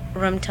has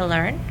room to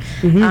learn.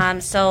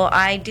 So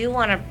I do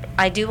want to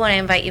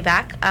invite you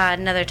back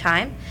another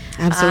time.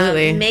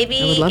 Absolutely. Maybe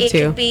I would love it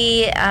to. could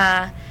be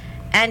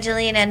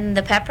Angeline and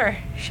the Pepper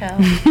Show.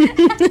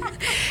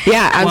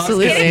 Yeah,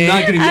 absolutely. Well, it's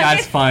not going to be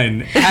as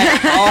fun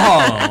at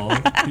all.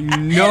 You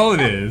know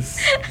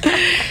this.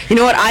 You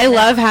know what? I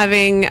love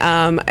having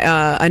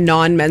a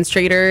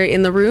non-menstruator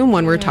in the room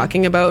when we're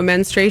talking about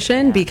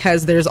menstruation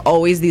because there's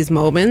always these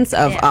moments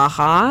of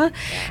aha,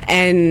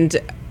 and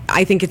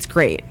I think it's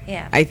great.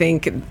 Yeah. I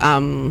think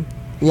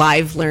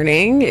live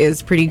learning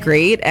is pretty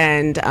great,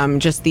 and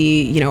just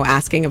the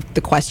asking of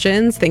the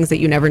questions, things that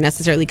you never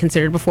necessarily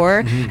considered before,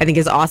 I think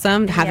is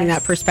awesome, having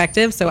that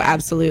perspective. So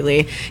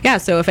absolutely,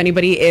 so if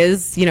anybody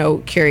is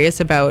curious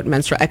about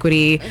menstrual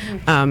equity,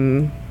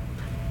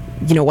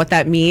 what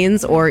that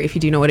means, or if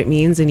you do know what it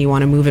means and you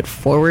want to move it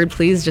forward,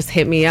 please just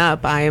hit me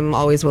up. I am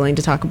always willing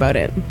to talk about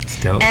it.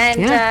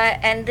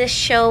 And this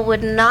show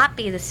would not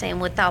be the same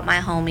without my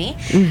homie,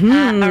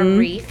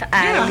 Arif Ali.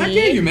 How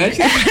dare you, man?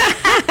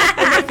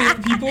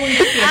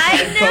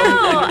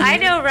 I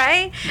know,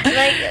 right?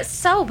 Like,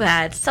 so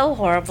bad, so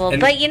horrible.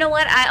 But you know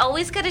what? I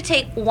always got to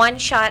take one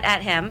shot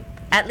at him.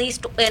 At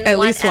least in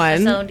one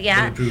episode,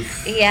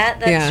 Bulletproof. Yeah,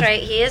 that's right.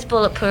 He is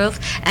bulletproof,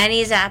 and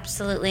he's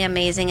absolutely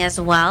amazing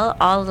as well.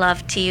 All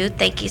love to you.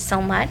 Thank you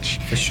so much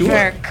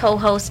for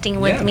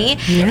co-hosting with me.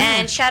 Yeah.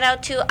 And shout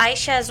out to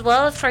Aisha as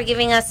well for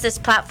giving us this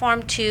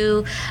platform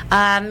to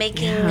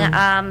making,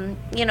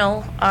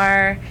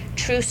 our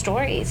true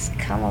stories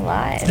come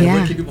alive. And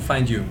where can people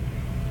find you?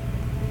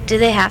 Do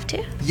they have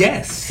to?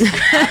 Yes,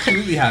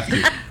 absolutely have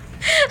to.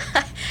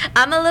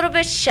 I'm a little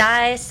bit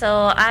shy,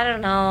 so I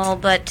don't know.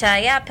 But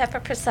Pepper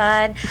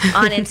Prasad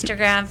on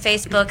Instagram,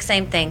 Facebook,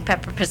 same thing.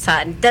 Pepper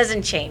Prasad.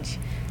 Doesn't change.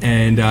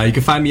 And you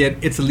can find me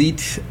at It's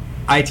Elite,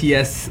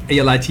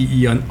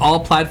 ITSALITE on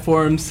all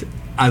platforms,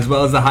 as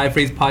well as the High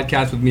Phrase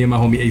podcast with me and my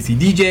homie AC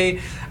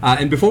DJ.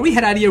 And before we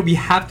head out of here, we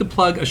have to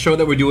plug a show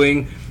that we're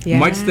doing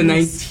March the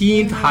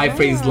 19th, High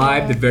Phrase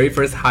Live, the very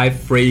first High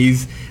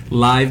Phrase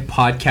live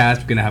podcast.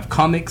 We're going to have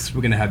comics, we're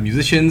going to have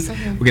musicians,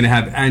 we're going to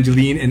have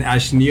Angeline and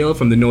Ash Neal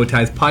from the No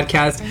Ties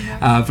podcast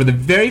for the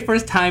very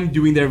first time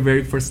doing their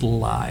very first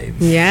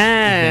live.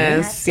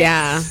 Yes,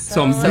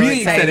 So I'm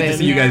really excited to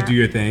see you guys do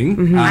your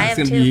thing. It's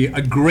going to be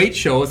a great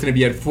show. It's going to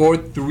be at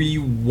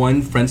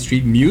 431 Front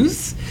Street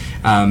Muse,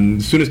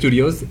 Suna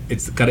Studios.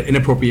 It's got an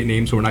inappropriate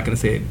name, so we're not going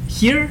to say it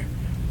here,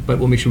 but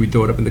we'll make sure we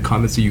throw it up in the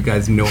comments so you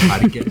guys know how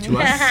to get to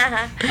us.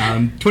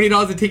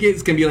 $20 a ticket.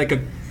 It's going to be like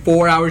a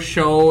 4-hour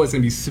show. It's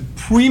going to be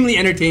supremely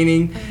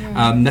entertaining.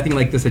 Nothing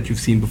like this that you've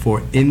seen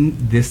before in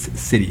this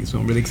city. So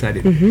I'm really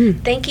excited.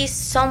 Thank you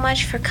so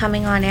much for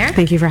coming on air.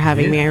 Thank you for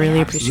having me. I really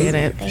appreciate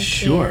it.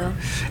 Thank you.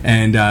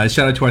 And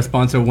shout out to our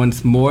sponsor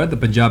once more, the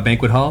Punjab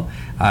Banquet Hall.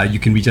 You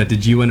can reach out to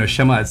Jiwan or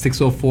Shema at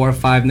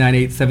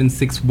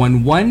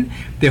 604-598-7611.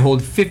 They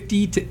hold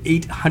 50 to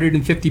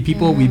 850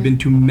 people. We've been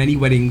to many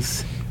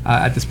weddings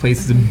at this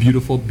place. It's a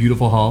beautiful,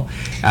 beautiful hall.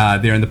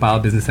 They're in the Pyle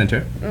Business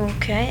Center.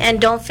 Okay.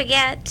 And don't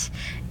forget,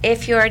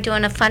 if you're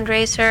doing a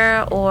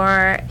fundraiser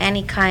or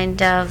any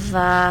kind of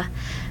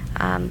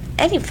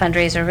any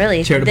fundraiser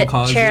really. Charitable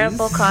causes.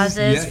 Charitable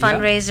causes, Yeah,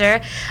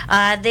 fundraiser.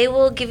 They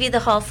will give you the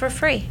hall for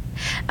free,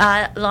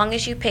 long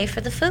as you pay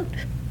for the food.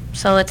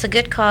 So it's a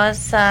good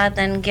cause.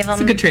 Then give them.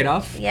 It's a good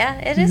trade-off. Yeah,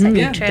 it is a good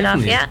Yeah, trade-off.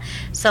 definitely. Yeah.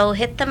 So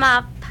hit them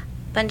up,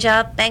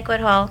 Punjab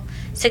Banquet Hall,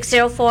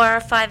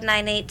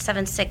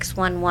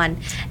 604-598-7611.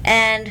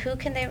 And who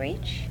can they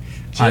reach?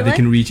 They Jiwan?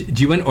 can reach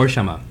Jiwan or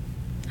Shama.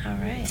 All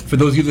right. For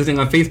those of you listening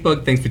on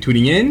Facebook, thanks for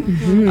tuning in.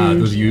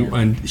 Those of you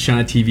on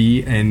Shana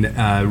TV and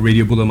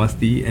Radio Bula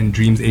Masti and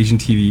Dreams Asian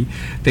TV,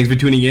 thanks for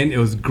tuning in. It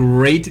was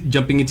great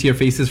jumping into your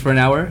faces for an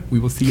hour. We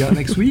will see y'all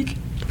next week.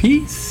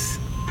 Peace.